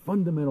 It's the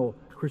fundamental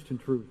Christian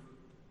truth.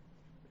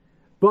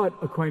 But,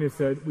 Aquinas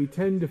said, we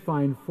tend to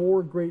find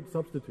 4 great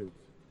substitutes: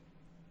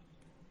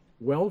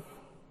 wealth,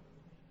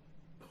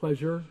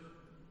 pleasure,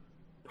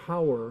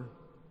 power,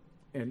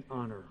 and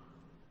honor.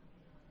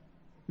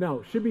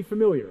 Now, should be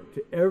familiar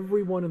to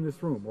everyone in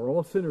this room. We're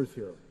all sinners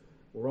here.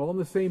 We're all in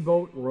the same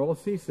boat. We're all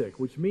seasick,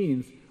 which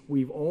means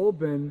we've all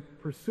been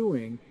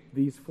pursuing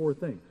these 4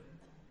 things.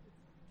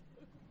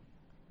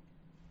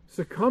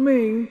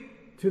 Succumbing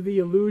to the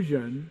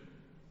illusion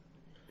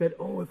that,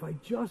 if I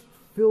just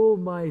fill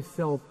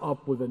myself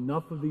up with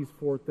enough of these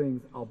 4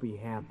 things, I'll be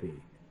happy.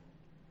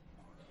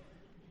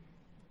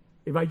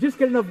 If I just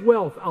get enough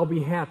wealth, I'll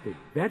be happy.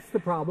 That's the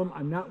problem.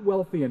 I'm not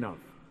wealthy enough.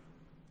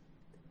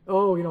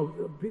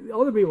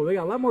 Other people, they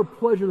got a lot more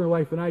pleasure in their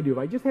life than I do. If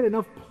I just had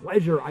enough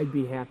pleasure, I'd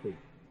be happy.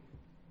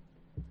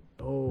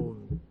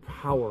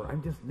 Power.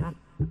 I'm just not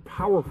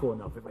powerful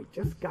enough. If I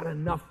just got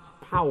enough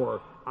power,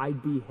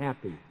 I'd be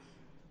happy.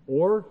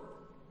 Or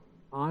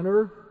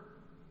honor.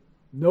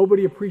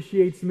 Nobody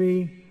appreciates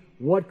me.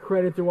 What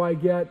credit do I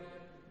get?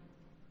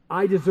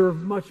 I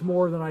deserve much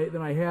more than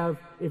I have.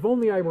 If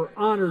only I were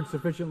honored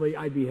sufficiently,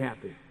 I'd be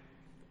happy.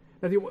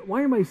 Now,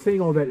 why am I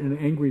saying all that in an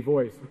angry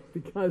voice?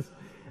 Because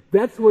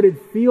that's what it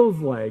feels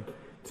like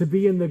to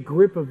be in the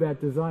grip of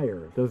that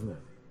desire, doesn't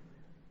it?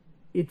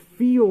 It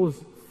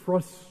feels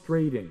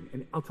frustrating,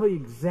 and I'll tell you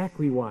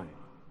exactly why.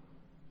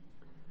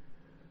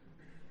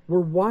 We're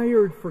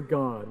wired for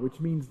God, which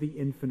means the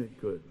infinite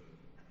good.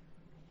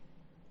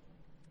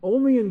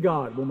 Only in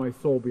God will my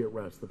soul be at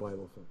rest, the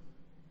Bible says.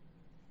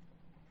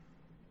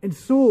 And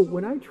so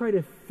when I try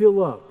to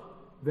fill up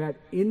that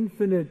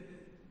infinite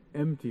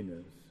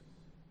emptiness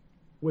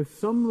with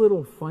some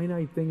little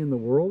finite thing in the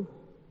world,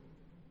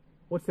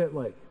 what's that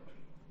like?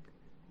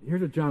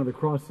 Here's what John of the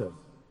Cross says.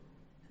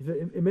 He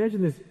said,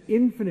 imagine this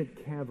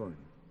infinite cavern,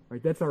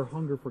 right? That's our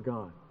hunger for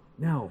God.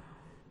 Now,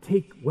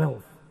 take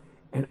wealth,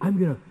 and I'm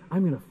gonna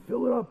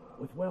fill it up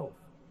with wealth.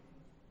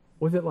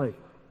 What's it like?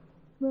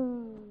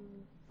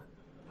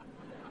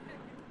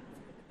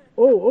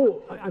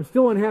 I'm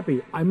still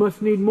unhappy. I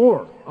must need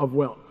more of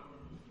wealth.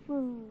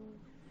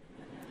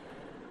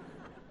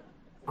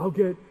 I'll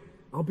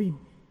be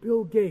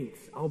Bill Gates.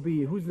 I'll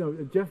be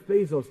Jeff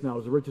Bezos now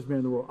is the richest man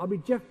in the world. I'll be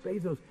Jeff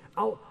Bezos.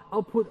 I'll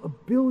put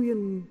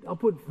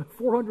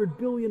 $400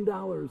 billion.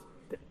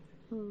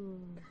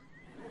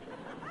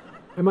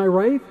 Am I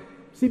right?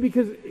 See,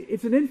 because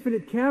it's an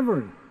infinite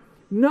cavern.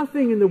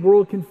 Nothing in the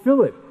world can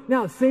fill it.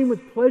 Now, same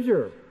with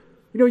pleasure.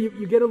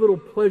 You get a little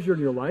pleasure in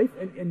your life,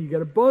 and you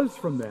get a buzz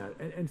from that.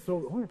 And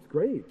so, that's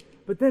great.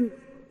 But then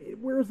it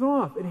wears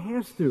off. It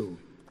has to.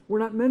 We're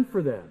not meant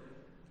for that.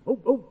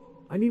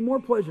 I need more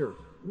pleasure.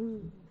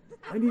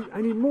 I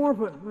need more,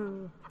 but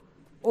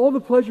all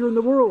the pleasure in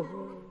the world.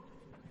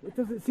 It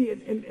doesn't see.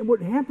 And what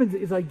happens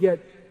is I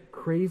get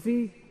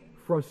crazy,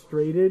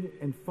 frustrated,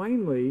 and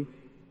finally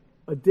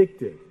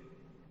addicted.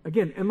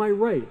 Again, am I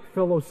right,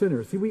 fellow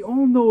sinners? See, we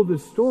all know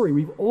this story.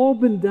 We've all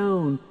been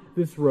down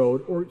this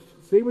road, or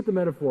say with the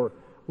metaphor,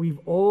 we've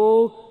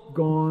all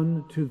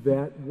gone to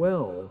that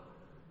well.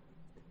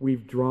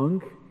 We've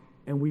drunk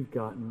and we've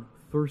gotten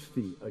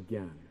thirsty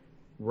again.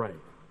 Right.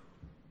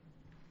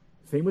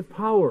 Same with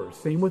power,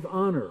 same with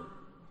honor.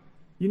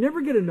 You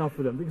never get enough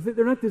of them because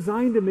they're not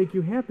designed to make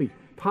you happy.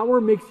 Power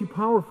makes you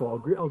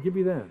powerful. I'll give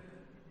you that.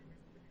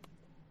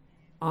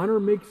 Honor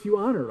makes you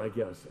honored, I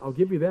guess. I'll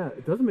give you that.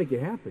 It doesn't make you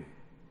happy.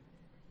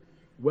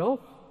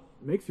 Wealth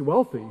makes you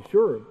wealthy,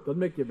 sure. It doesn't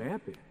make you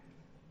happy.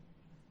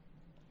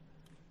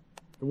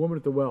 The woman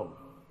at the well.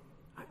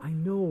 I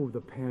know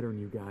the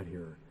pattern you got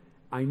here.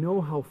 I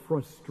know how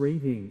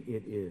frustrating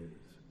it is.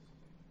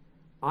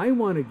 I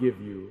want to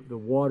give you the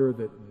water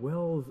that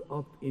wells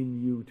up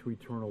in you to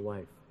eternal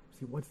life.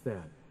 See, what's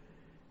that?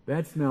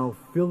 That's now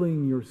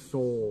filling your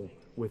soul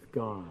with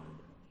God.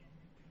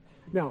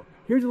 Now,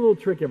 here's a little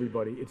trick,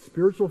 everybody. It's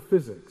spiritual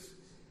physics.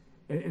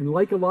 And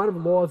like a lot of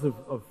laws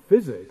of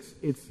physics,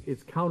 it's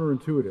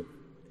counterintuitive.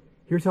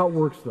 Here's how it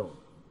works, though.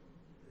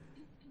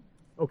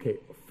 Okay,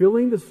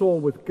 filling the soul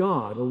with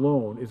God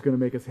alone is going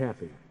to make us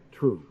happy.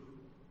 True.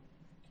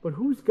 But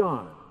who's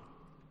God?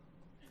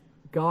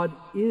 God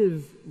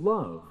is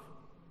love,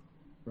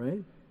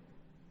 right?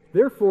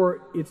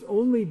 Therefore, it's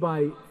only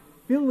by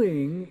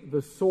filling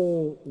the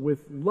soul with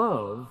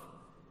love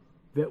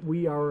that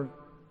we are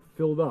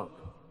filled up.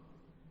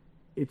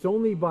 It's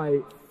only by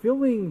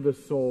filling the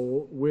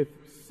soul with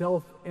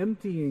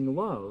self-emptying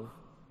love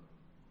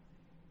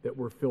that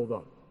we're filled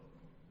up.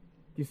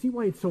 Do you see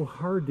why it's so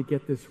hard to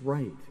get this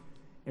right?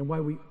 And why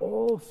we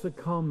all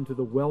succumb to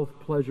the wealth,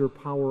 pleasure,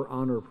 power,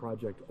 honor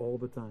project all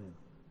the time?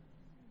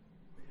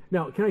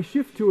 Now, can I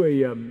shift to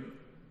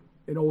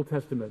an Old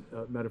Testament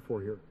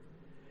metaphor here?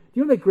 Do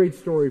you know that great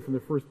story from the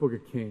first book of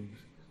Kings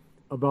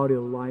about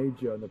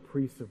Elijah and the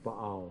priests of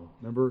Baal.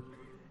 Remember,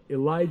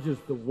 Elijah's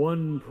the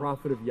one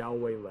prophet of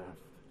Yahweh left.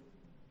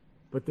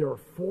 But there are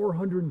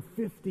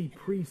 450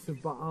 priests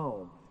of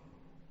Baal.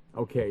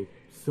 Okay,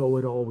 so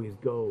it always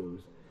goes,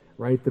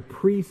 right? The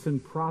priests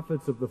and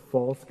prophets of the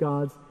false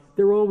gods,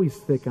 they're always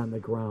thick on the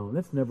ground.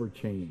 That's never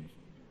changed.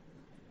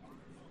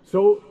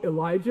 So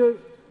Elijah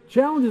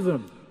challenges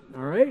them,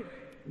 all right?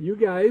 You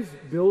guys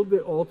build the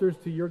altars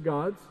to your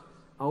gods.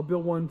 I'll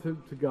build one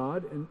to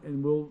God,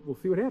 and we'll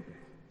see what happens,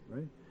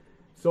 right?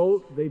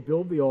 So they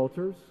build the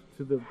altars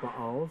to the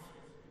Baals,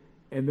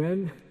 and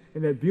then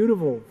in that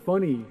beautiful,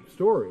 funny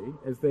story,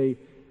 as they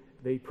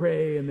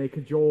pray and they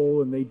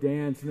cajole and they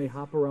dance and they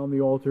hop around the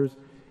altars,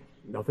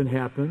 nothing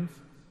happens.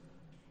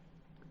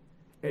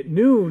 At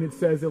noon, it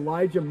says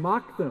Elijah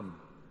mocked them.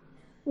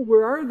 Well,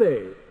 where are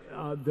they?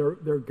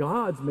 They're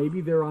gods.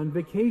 Maybe they're on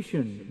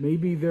vacation.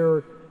 Maybe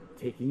they're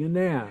taking a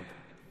nap.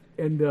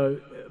 And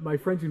my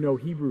friends who know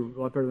Hebrew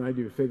a lot better than I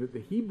do say that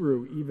the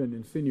Hebrew even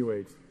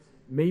insinuates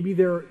maybe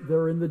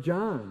they're in the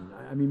John.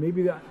 I mean,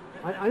 maybe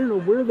I don't know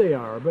where they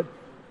are, but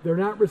they're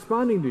not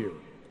responding to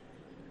you.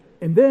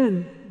 And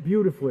then,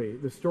 beautifully,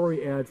 the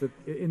story adds that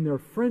in their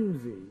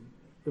frenzy,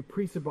 the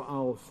priests of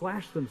Baal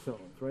slash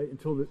themselves, right,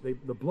 until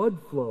the blood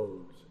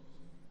flows.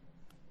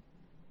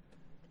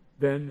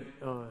 Then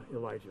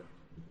Elijah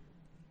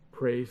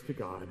prays to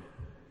God,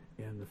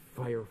 and the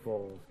fire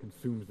falls,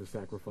 consumes the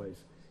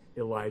sacrifice.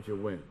 Elijah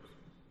wins.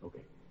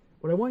 Okay.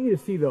 What I want you to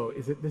see, though,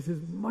 is that this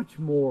is much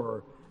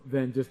more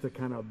than just a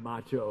kind of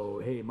macho,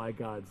 hey, my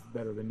God's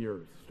better than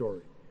yours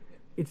story.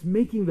 It's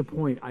making the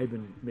point I've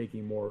been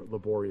making more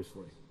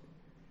laboriously.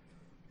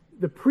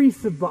 The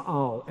priests of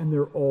Baal and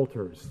their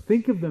altars,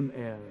 think of them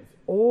as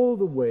all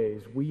the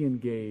ways we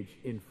engage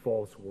in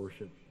false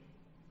worship.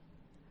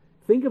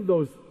 Think of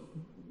those,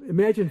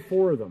 imagine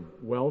 4 of them: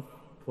 wealth,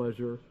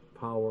 pleasure,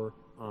 power,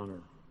 honor.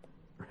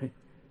 Right?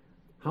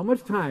 How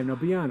much time, now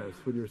be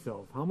honest with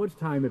yourself, how much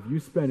time have you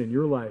spent in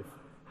your life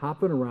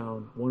hopping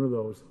around one of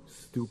those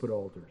stupid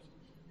altars?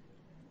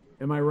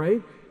 Am I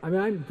right? I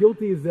mean, I'm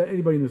guilty as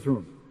anybody in this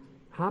room.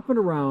 Hopping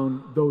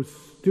around those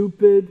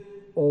stupid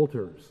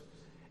altars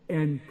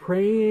and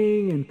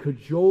praying and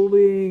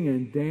cajoling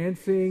and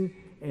dancing,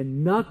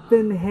 and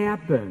nothing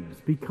happens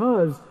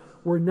because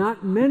we're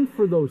not meant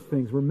for those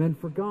things. We're meant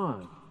for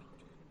God.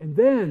 And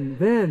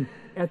then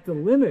at the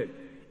limit,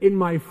 in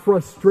my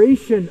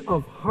frustration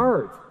of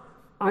heart,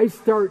 I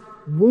start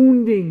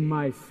wounding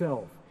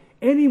myself.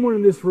 Anyone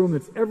in this room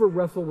that's ever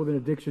wrestled with an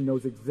addiction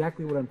knows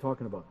exactly what I'm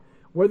talking about.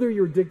 Whether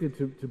you're addicted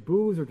to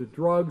booze or to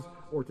drugs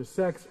or to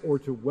sex or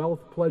to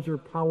wealth, pleasure,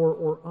 power,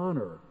 or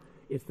honor,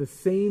 it's the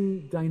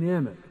same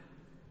dynamic.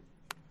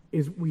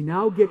 Is we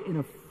now get in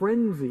a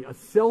frenzy, a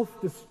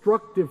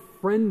self-destructive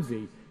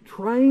frenzy,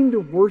 trying to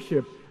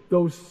worship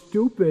those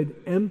stupid,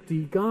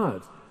 empty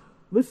gods.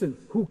 Listen,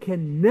 who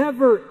can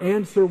never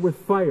answer with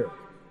fire.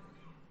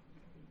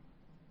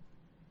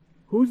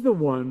 Who's the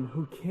one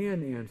who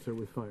can answer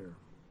with fire?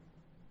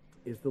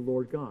 Is the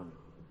Lord God.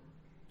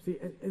 See,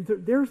 and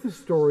there's the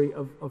story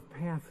of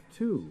path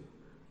 2,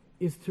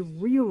 is to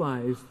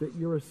realize that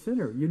you're a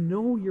sinner. You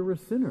know you're a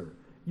sinner.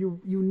 You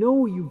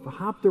know you've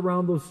hopped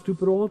around those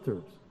stupid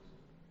altars.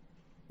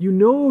 You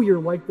know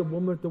you're like the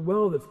woman at the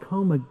well that's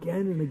come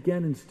again and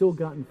again and still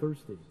gotten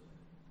thirsty.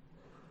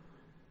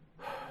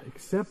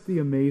 Accept the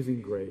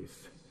amazing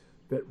grace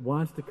that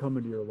wants to come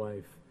into your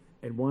life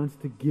and wants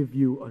to give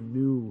you a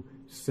new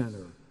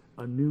center,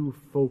 a new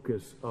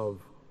focus of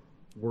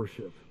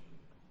worship.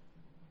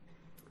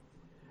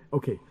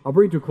 Okay, I'll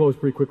bring it to a close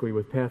pretty quickly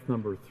with path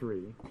number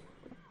 3.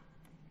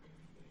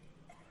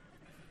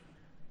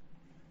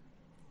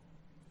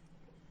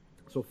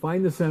 So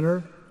find the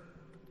center.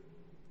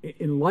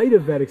 In light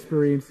of that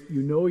experience,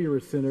 you know you're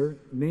a sinner.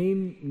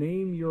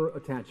 Name your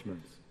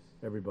attachments,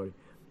 everybody.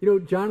 You know,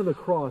 John of the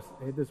Cross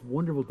had this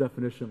wonderful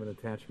definition of an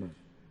attachment,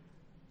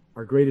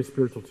 our greatest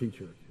spiritual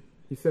teacher.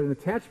 He said an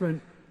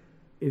attachment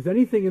is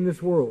anything in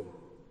this world,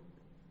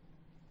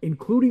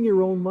 including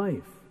your own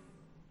life,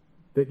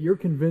 that you're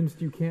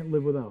convinced you can't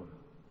live without.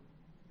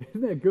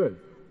 Isn't that good?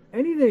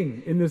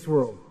 Anything in this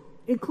world,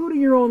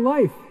 including your own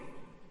life,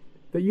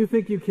 that you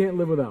think you can't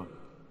live without.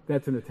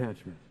 That's an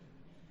attachment.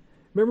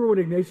 Remember when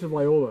Ignatius of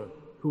Loyola,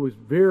 who was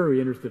very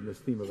interested in this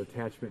theme of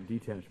attachment and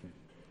detachment,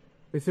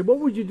 they said, what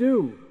would you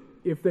do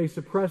if they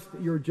suppressed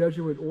your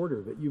Jesuit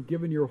order that you've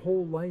given your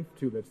whole life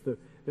to?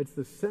 That's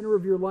the center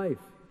of your life.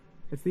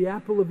 It's the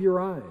apple of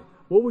your eye.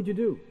 What would you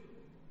do?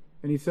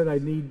 And he said,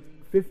 I'd need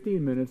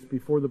 15 minutes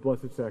before the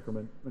Blessed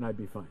Sacrament, and I'd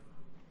be fine.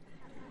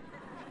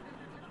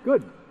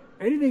 Good.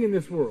 Anything in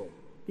this world,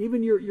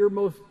 even your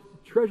most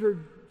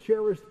treasured,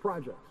 cherished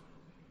projects,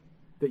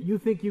 that you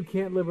think you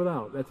can't live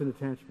without, that's an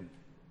attachment.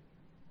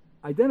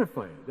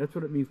 Identify it. That's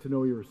what it means to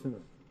know you're a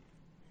sinner.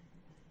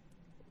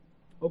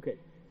 Okay.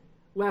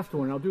 Last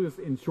one. I'll do this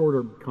in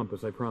shorter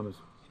compass, I promise.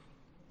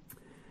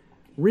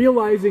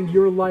 Realizing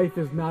your life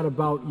is not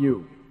about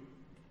you.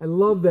 I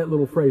love that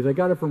little phrase. I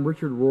got it from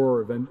Richard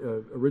Rohr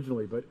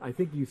originally, but I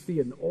think you see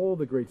it in all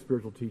the great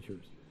spiritual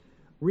teachers.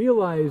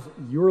 Realize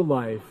your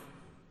life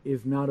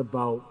is not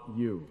about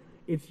you.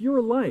 It's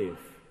your life.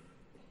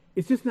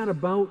 It's just not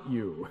about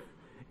you.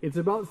 It's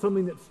about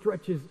something that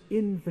stretches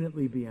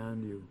infinitely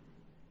beyond you.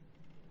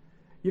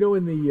 You know,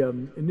 in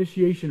the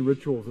initiation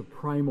rituals of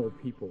primal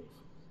peoples,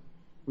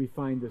 we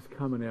find this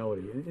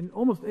commonality in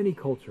almost any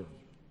culture.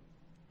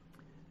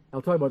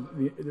 I'll talk about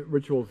the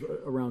rituals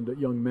around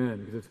young men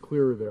because it's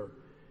clearer there.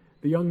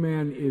 The young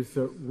man is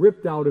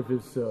ripped out of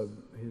his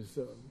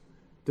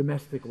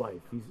domestic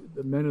life.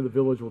 The men of the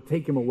village will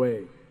take him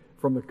away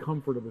from the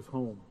comfort of his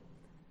home.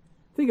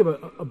 Think of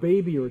a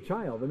baby or a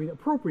child. I mean,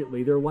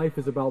 appropriately, their life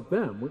is about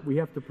them. We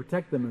have to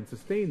protect them and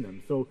sustain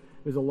them. So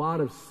there's a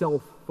lot of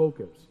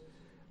self-focus.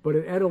 But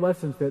at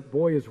adolescence, that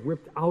boy is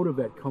ripped out of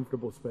that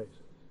comfortable space.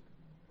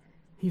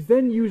 He's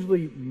then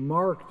usually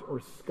marked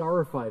or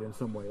scarified in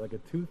some way, like a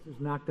tooth is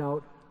knocked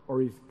out,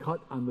 or he's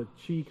cut on the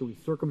cheek, or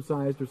he's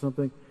circumcised or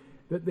something,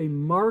 that they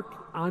mark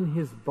on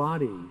his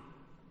body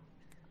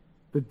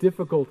the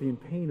difficulty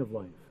and pain of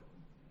life.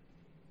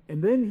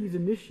 And then he's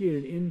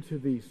initiated into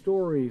the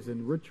stories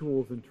and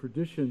rituals and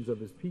traditions of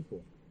his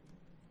people.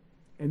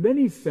 And then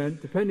he's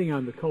sent, depending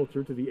on the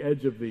culture, to the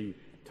edge of the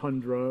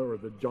tundra or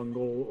the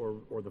jungle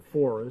or the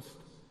forest,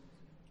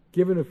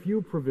 given a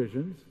few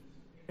provisions,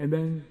 and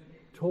then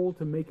told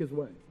to make his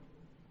way.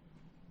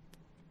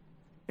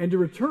 And to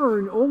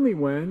return only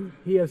when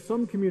he has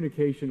some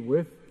communication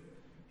with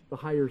the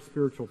higher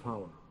spiritual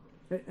power.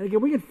 And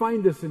again, we can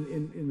find this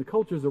in the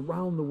cultures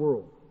around the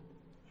world.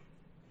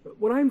 But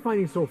what I'm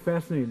finding so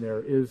fascinating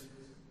there is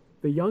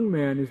the young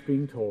man is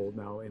being told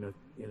now in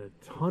a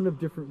ton of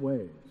different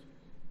ways,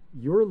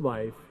 your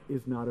life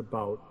is not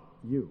about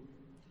you.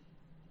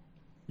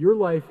 Your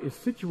life is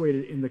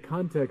situated in the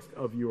context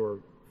of your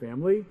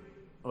family,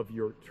 of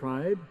your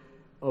tribe,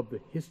 of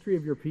the history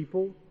of your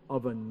people,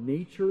 of a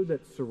nature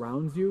that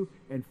surrounds you,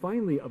 and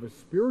finally of a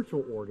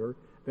spiritual order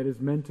that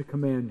is meant to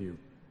command you.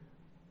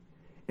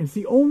 And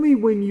see, only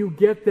when you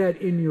get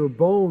that in your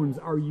bones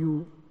are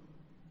you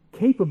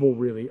capable,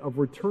 really, of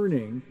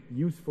returning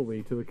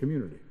usefully to the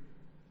community.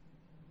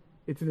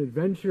 It's an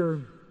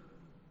adventure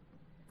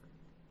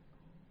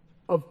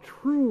of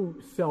true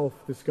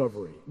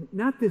self-discovery,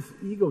 not this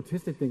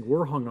egotistic thing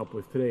we're hung up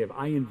with today of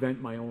I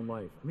invent my own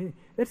life. I mean,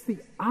 that's the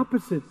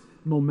opposite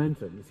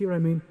momentum. You see what I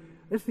mean?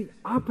 That's the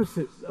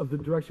opposite of the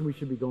direction we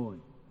should be going.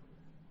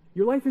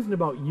 Your life isn't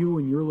about you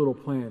and your little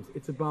plans.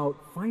 It's about,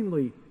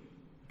 finally,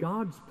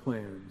 God's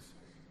plans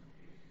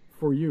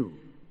for you.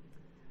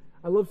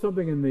 I love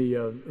something in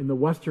the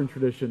Western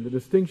tradition, the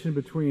distinction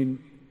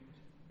between,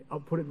 I'll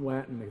put it in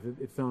Latin because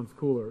it sounds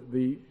cooler,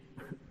 the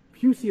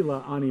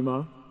pusilla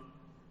anima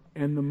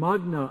and the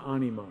magna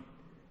anima.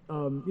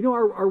 You know,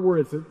 our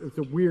word, it's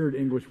a weird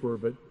English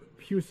word, but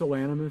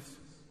pusillanimous.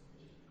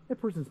 That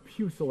person's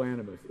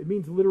pusillanimous. It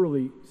means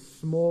literally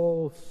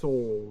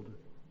small-souled.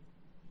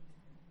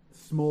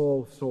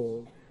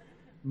 Small-souled.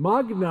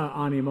 Magna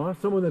anima,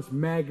 someone that's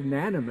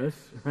magnanimous,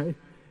 right,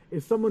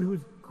 is someone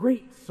who's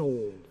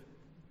great-souled.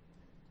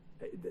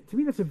 To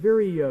me, that's a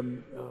very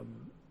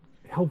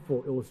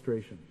helpful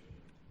illustration.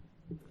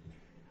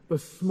 The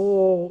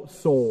small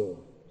soul.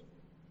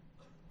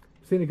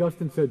 St.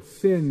 Augustine said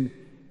sin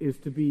is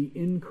to be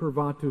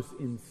incurvatus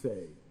in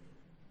se,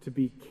 to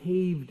be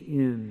caved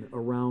in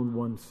around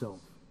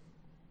oneself.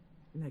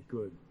 Isn't that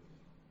good?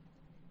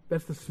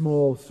 That's the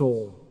small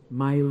soul.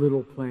 My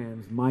little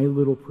plans, my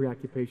little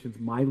preoccupations,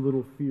 my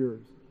little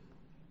fears.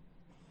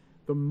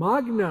 The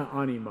magna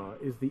anima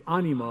is the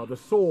anima, the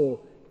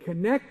soul,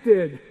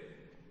 connected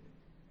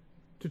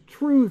to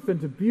truth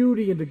and to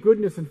beauty and to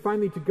goodness and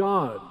finally to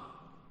God.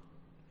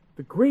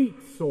 The great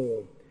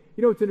soul.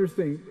 You know, it's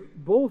interesting.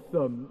 Both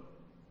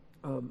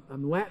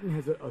Latin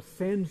has a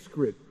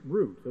Sanskrit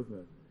root, doesn't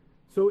it?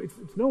 So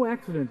it's no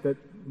accident that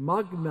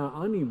magna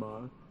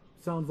anima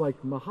sounds like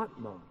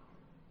Mahatma.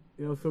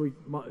 You know, so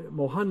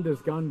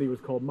Mohandas Gandhi was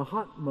called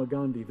Mahatma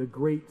Gandhi, the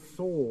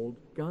great-souled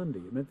Gandhi.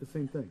 It meant the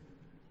same thing.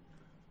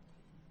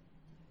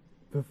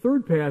 The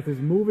third path is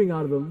moving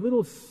out of the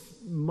little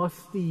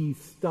musty,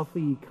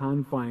 stuffy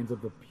confines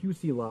of the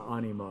pusilla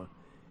anima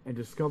and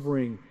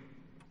discovering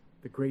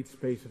the great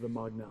space of the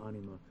magna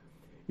anima.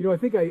 You know, I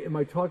think in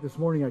my talk this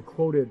morning, I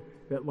quoted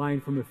that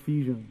line from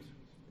Ephesians.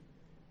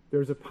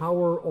 There's a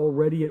power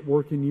already at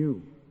work in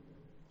you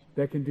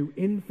that can do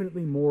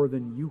infinitely more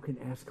than you can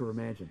ask or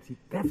imagine. See,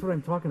 that's what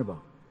I'm talking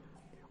about.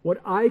 What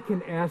I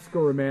can ask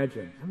or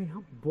imagine. I mean,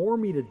 how bore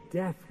me to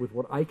death with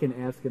what I can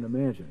ask and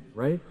imagine,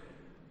 right?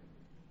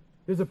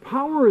 There's a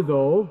power,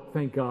 though,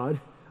 thank God,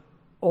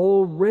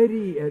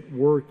 already at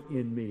work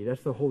in me.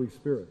 That's the Holy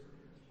Spirit.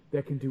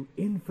 That can do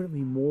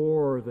infinitely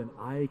more than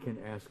I can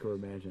ask or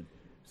imagine.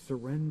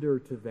 Surrender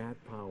to that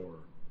power,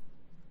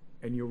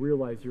 and you'll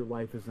realize your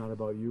life is not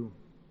about you.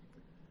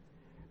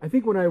 I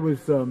think when I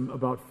was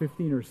about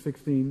 15 or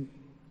 16,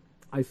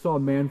 I saw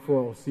Man for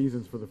All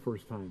Seasons for the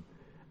first time.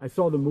 I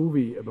saw the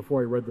movie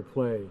before I read the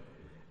play.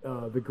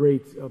 The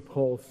great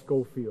Paul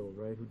Scofield,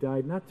 right, who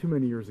died not too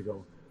many years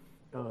ago.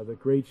 The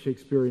great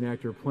Shakespearean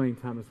actor playing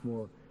Thomas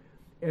More.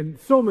 And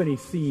so many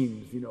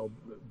scenes, you know,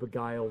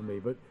 beguiled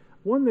me. But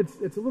one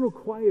that's a little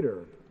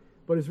quieter,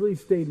 but has really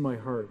stayed in my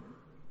heart.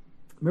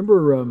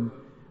 Remember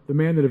the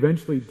man that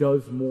eventually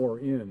does more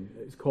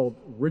is called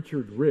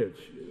Richard Rich,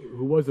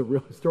 who was a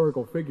real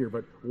historical figure,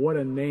 but what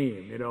a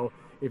name,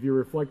 if you're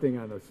reflecting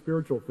on a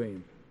spiritual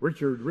theme.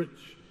 Richard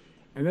Rich.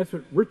 And that's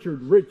what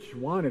Richard Rich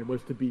wanted,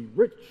 was to be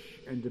rich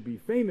and to be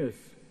famous.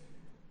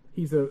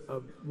 He's a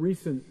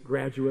recent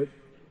graduate,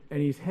 and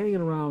he's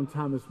hanging around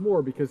Thomas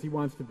More because he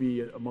wants to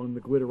be among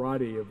the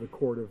glitterati of the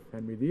court of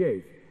Henry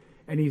VIII.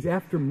 And he's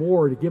after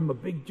More to give him a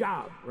big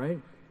job, right?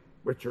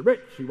 Richard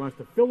Rich. He wants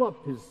to fill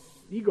up his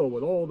ego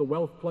with all the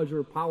wealth,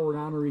 pleasure, power, and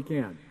honor he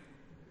can.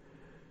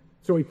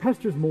 So he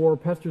pesters More,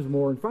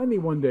 and finally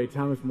one day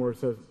Thomas More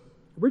says,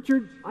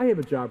 Richard, I have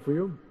a job for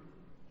you.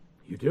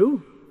 You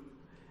do?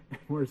 And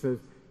More says,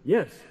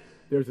 yes,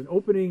 there's an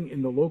opening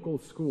in the local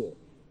school.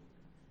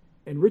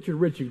 And Richard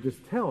Rich, you can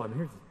just tell,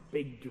 here's this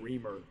big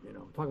dreamer,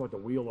 talk about the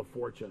wheel of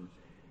fortune.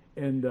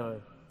 And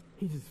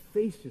his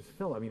face just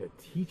fell. A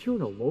teacher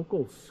in a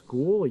local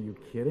school? Are you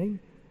kidding?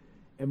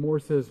 And More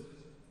says,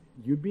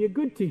 you'd be a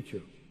good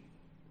teacher,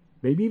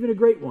 maybe even a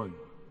great one.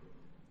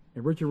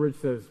 And Richard Rich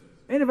says,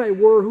 and if I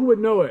were, who would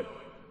know it?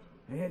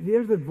 And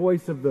there's the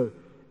voice of the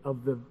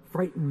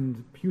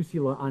frightened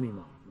pusilla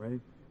anima,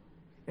 right?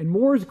 And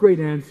More's great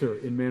answer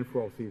in Man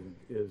for All Seasons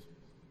is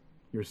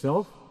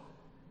yourself,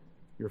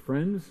 your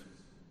friends,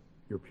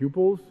 your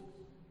pupils,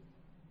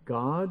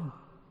 God.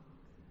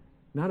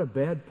 Not a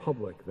bad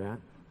public, that.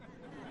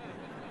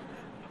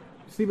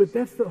 See, but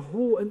that's the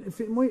whole, and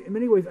see, in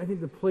many ways, I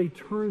think the play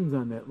turns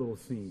on that little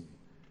scene.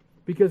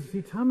 Because,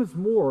 see, Thomas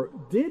More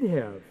did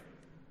have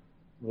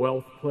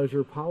wealth,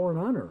 pleasure, power, and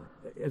honor.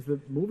 As the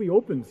movie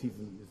opens, he's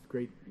in this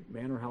great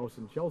manor house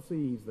in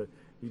Chelsea.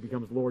 He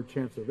becomes Lord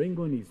Chancellor of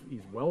England.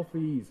 He's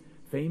wealthy. He's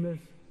famous,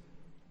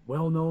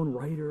 well-known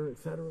writer,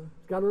 etc.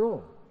 He's got it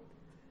all.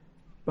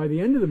 By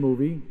the end of the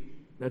movie,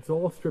 that's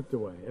all stripped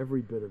away,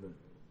 every bit of it.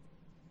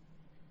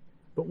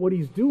 But what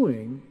he's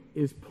doing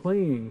is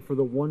playing for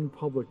the one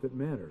public that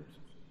matters.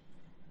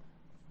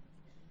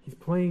 He's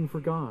playing for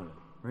God,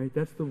 right?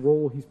 That's the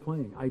role he's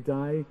playing. I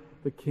die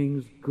the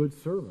king's good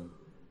servant,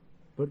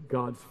 but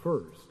God's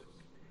first.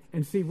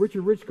 And see,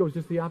 Richard Rich goes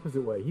just the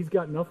opposite way. He's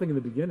got nothing in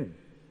the beginning.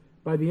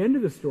 By the end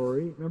of the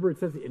story, remember it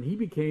says, and he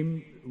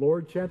became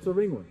Lord Chancellor of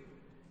England.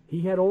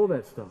 He had all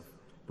that stuff.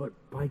 But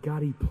by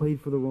God, he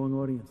played for the wrong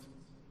audience.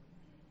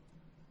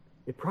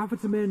 It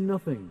profits a man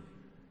nothing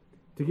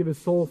to give his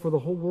soul for the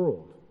whole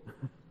world,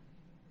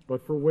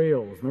 but for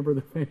whales. Remember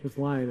the famous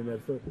line in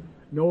that story?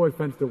 No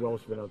offense to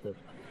Welshmen out there.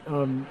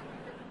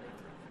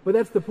 But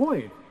that's the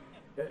point.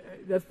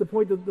 That's the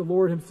point that the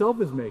Lord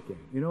himself is making.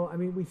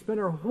 We spend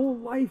our whole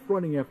life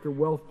running after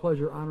wealth,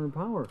 pleasure, honor, and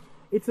power.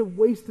 It's a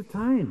waste of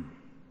time.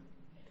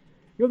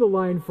 You know the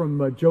line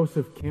from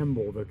Joseph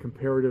Campbell, the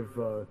comparative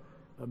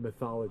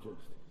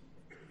mythologist.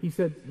 He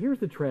said, here's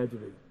the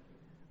tragedy.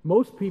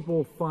 Most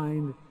people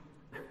find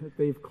that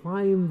they've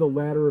climbed the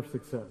ladder of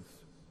success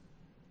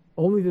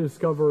only to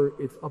discover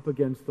it's up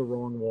against the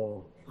wrong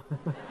wall.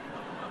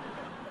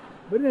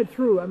 But isn't that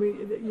true?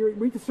 You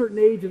reach a certain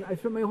age, and I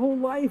spent my whole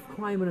life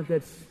climbing up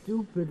that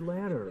stupid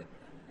ladder.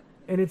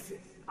 And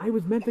I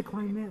was meant to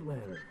climb that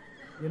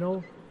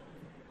ladder,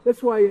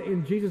 That's why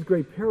in Jesus'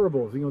 great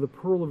parables, the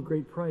pearl of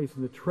great price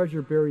and the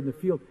treasure buried in the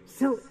field,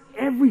 sell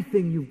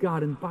everything you've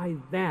got and buy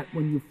that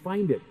when you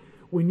find it.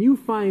 When you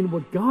find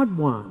what God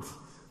wants,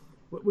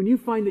 when you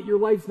find that your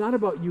life's not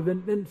about you,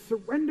 then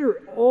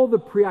surrender all the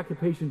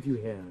preoccupations you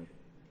have.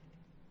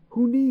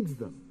 Who needs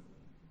them?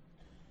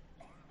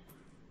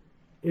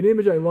 An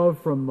image I love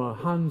from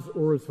Hans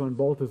Urs von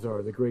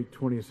Balthasar, the great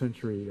 20th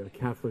century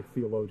Catholic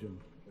theologian,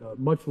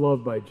 much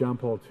loved by John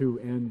Paul II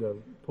and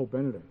Pope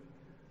Benedict.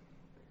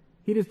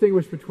 He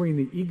distinguished between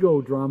the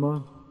ego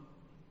drama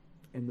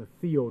and the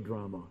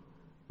theodrama.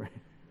 Right?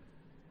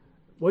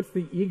 What's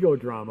the ego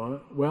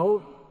drama?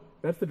 Well,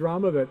 that's the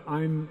drama that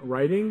I'm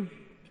writing,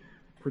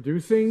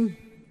 producing,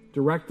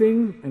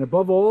 directing, and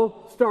above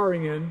all,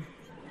 starring in.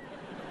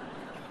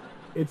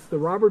 It's the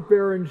Robert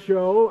Barron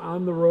show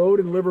on the road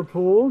in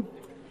Liverpool.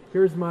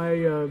 Here's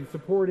my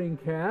supporting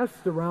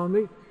cast around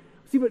me.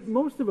 See, but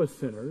most of us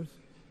sinners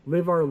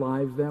live our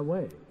lives that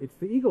way. It's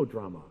the ego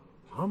drama.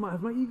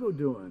 How's my ego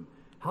doing?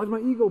 How's my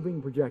ego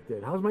being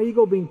projected? How's my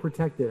ego being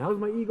protected? How's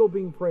my ego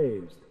being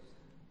praised?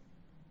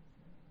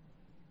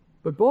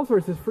 But Balthasar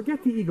says,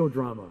 forget the ego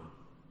drama.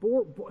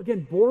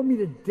 Bore me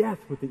to death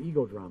with the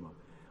ego drama.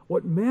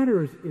 What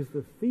matters is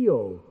the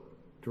theo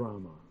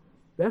drama.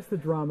 That's the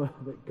drama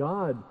that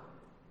God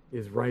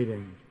is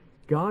writing,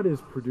 God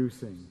is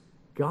producing,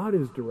 God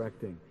is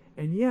directing.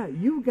 And yeah,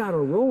 you've got a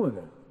role in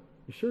it.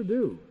 You sure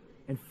do.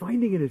 And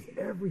finding it is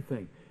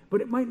everything.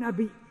 But it might not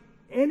be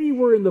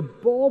anywhere in the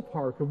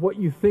ballpark of what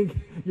you think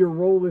your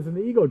role is in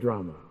the ego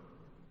drama.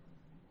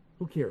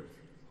 Who cares?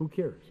 Who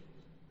cares?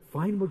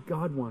 Find what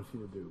God wants you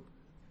to do.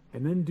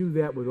 And then do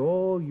that with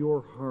all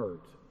your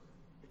heart.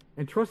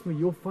 And trust me,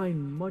 you'll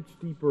find much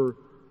deeper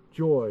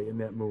joy in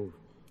that move.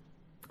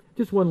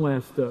 Just one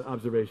last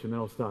observation, then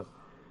I'll stop.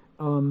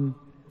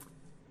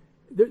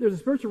 There's a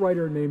spiritual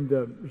writer named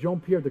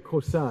Jean-Pierre de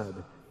Caussade.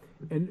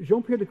 And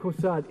Jean-Pierre de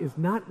Caussade is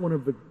not one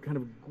of the kind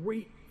of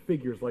great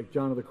figures like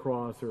John of the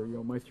Cross or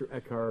Meister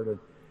Eckhart.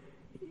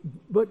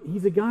 But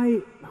he's a guy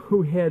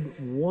who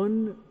had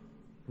one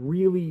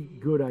really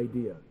good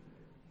idea,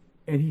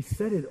 and he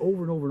said it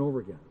over and over and over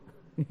again.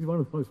 He's one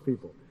of those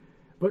people.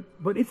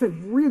 But it's a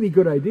really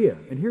good idea,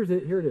 and here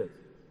it is.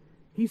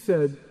 He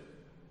said,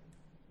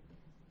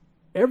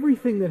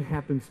 everything that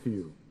happens to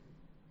you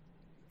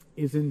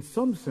is in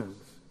some sense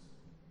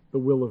the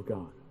will of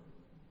God.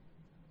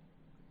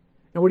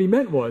 Now what he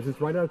meant was,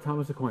 it's right out of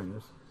Thomas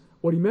Aquinas,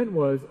 what he meant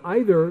was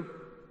either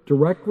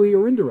directly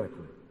or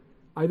indirectly.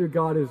 Either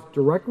God is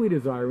directly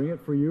desiring it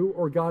for you,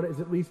 or God is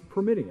at least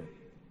permitting it.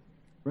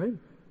 Right?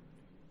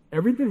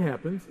 Everything that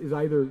happens is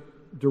either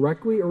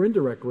directly or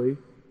indirectly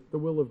the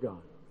will of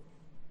God.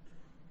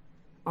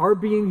 Our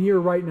being here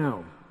right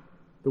now,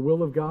 the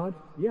will of God?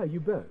 Yeah, you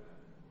bet.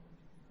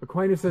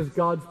 Aquinas says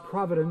God's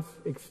providence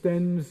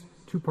extends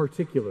to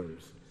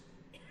particulars.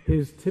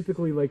 His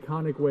typically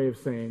laconic way of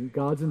saying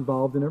God's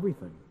involved in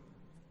everything.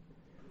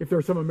 If there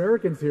are some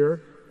Americans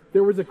here,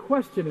 there was a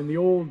question in the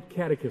old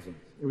catechism.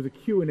 It was a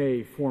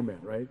Q&A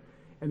format, right?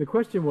 And the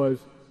question was,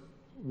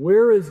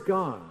 where is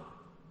God?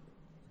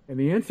 And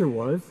the answer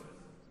was,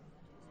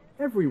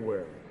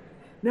 everywhere.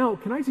 Now,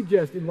 can I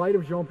suggest, in light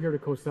of Jean-Pierre de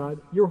Caussade,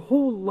 your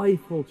whole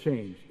life will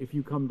change if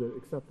you come to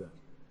accept that.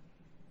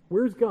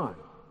 Where's God?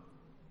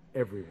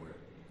 Everywhere.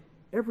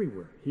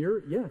 Everywhere.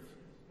 Here? Yes.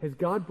 Has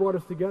God brought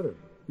us together?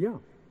 Yeah.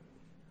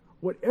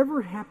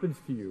 Whatever happens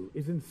to you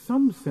is in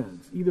some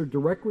sense, either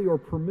directly or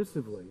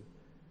permissively,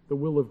 the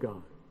will of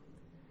God.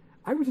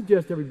 I would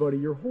suggest, everybody,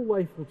 your whole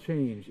life will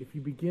change if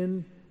you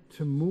begin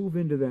to move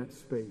into that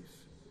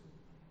space.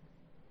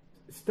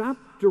 Stop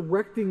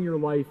directing your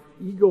life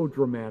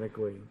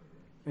ego-dramatically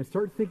and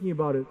start thinking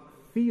about it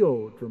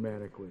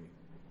theo-dramatically.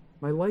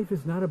 My life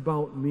is not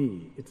about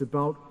me. It's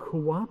about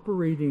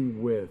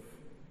cooperating with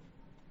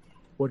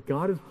what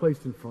God has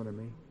placed in front of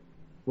me,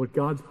 what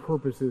God's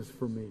purpose is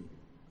for me.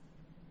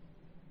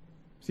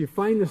 So you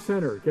find the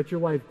center. Get your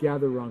life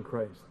gathered around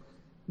Christ.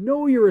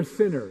 Know you're a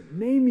sinner.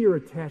 Name your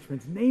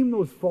attachments. Name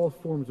those false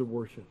forms of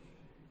worship.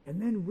 And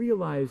then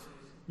realize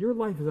your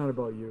life is not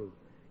about you.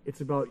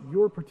 It's about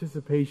your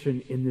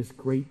participation in this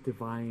great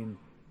divine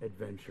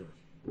adventure.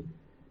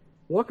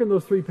 Walking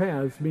those three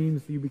paths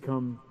means you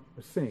become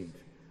a saint,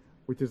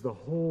 which is the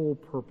whole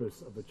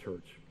purpose of the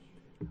church.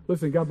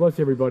 Listen, God bless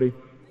you, everybody.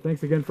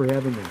 Thanks again for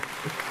having me.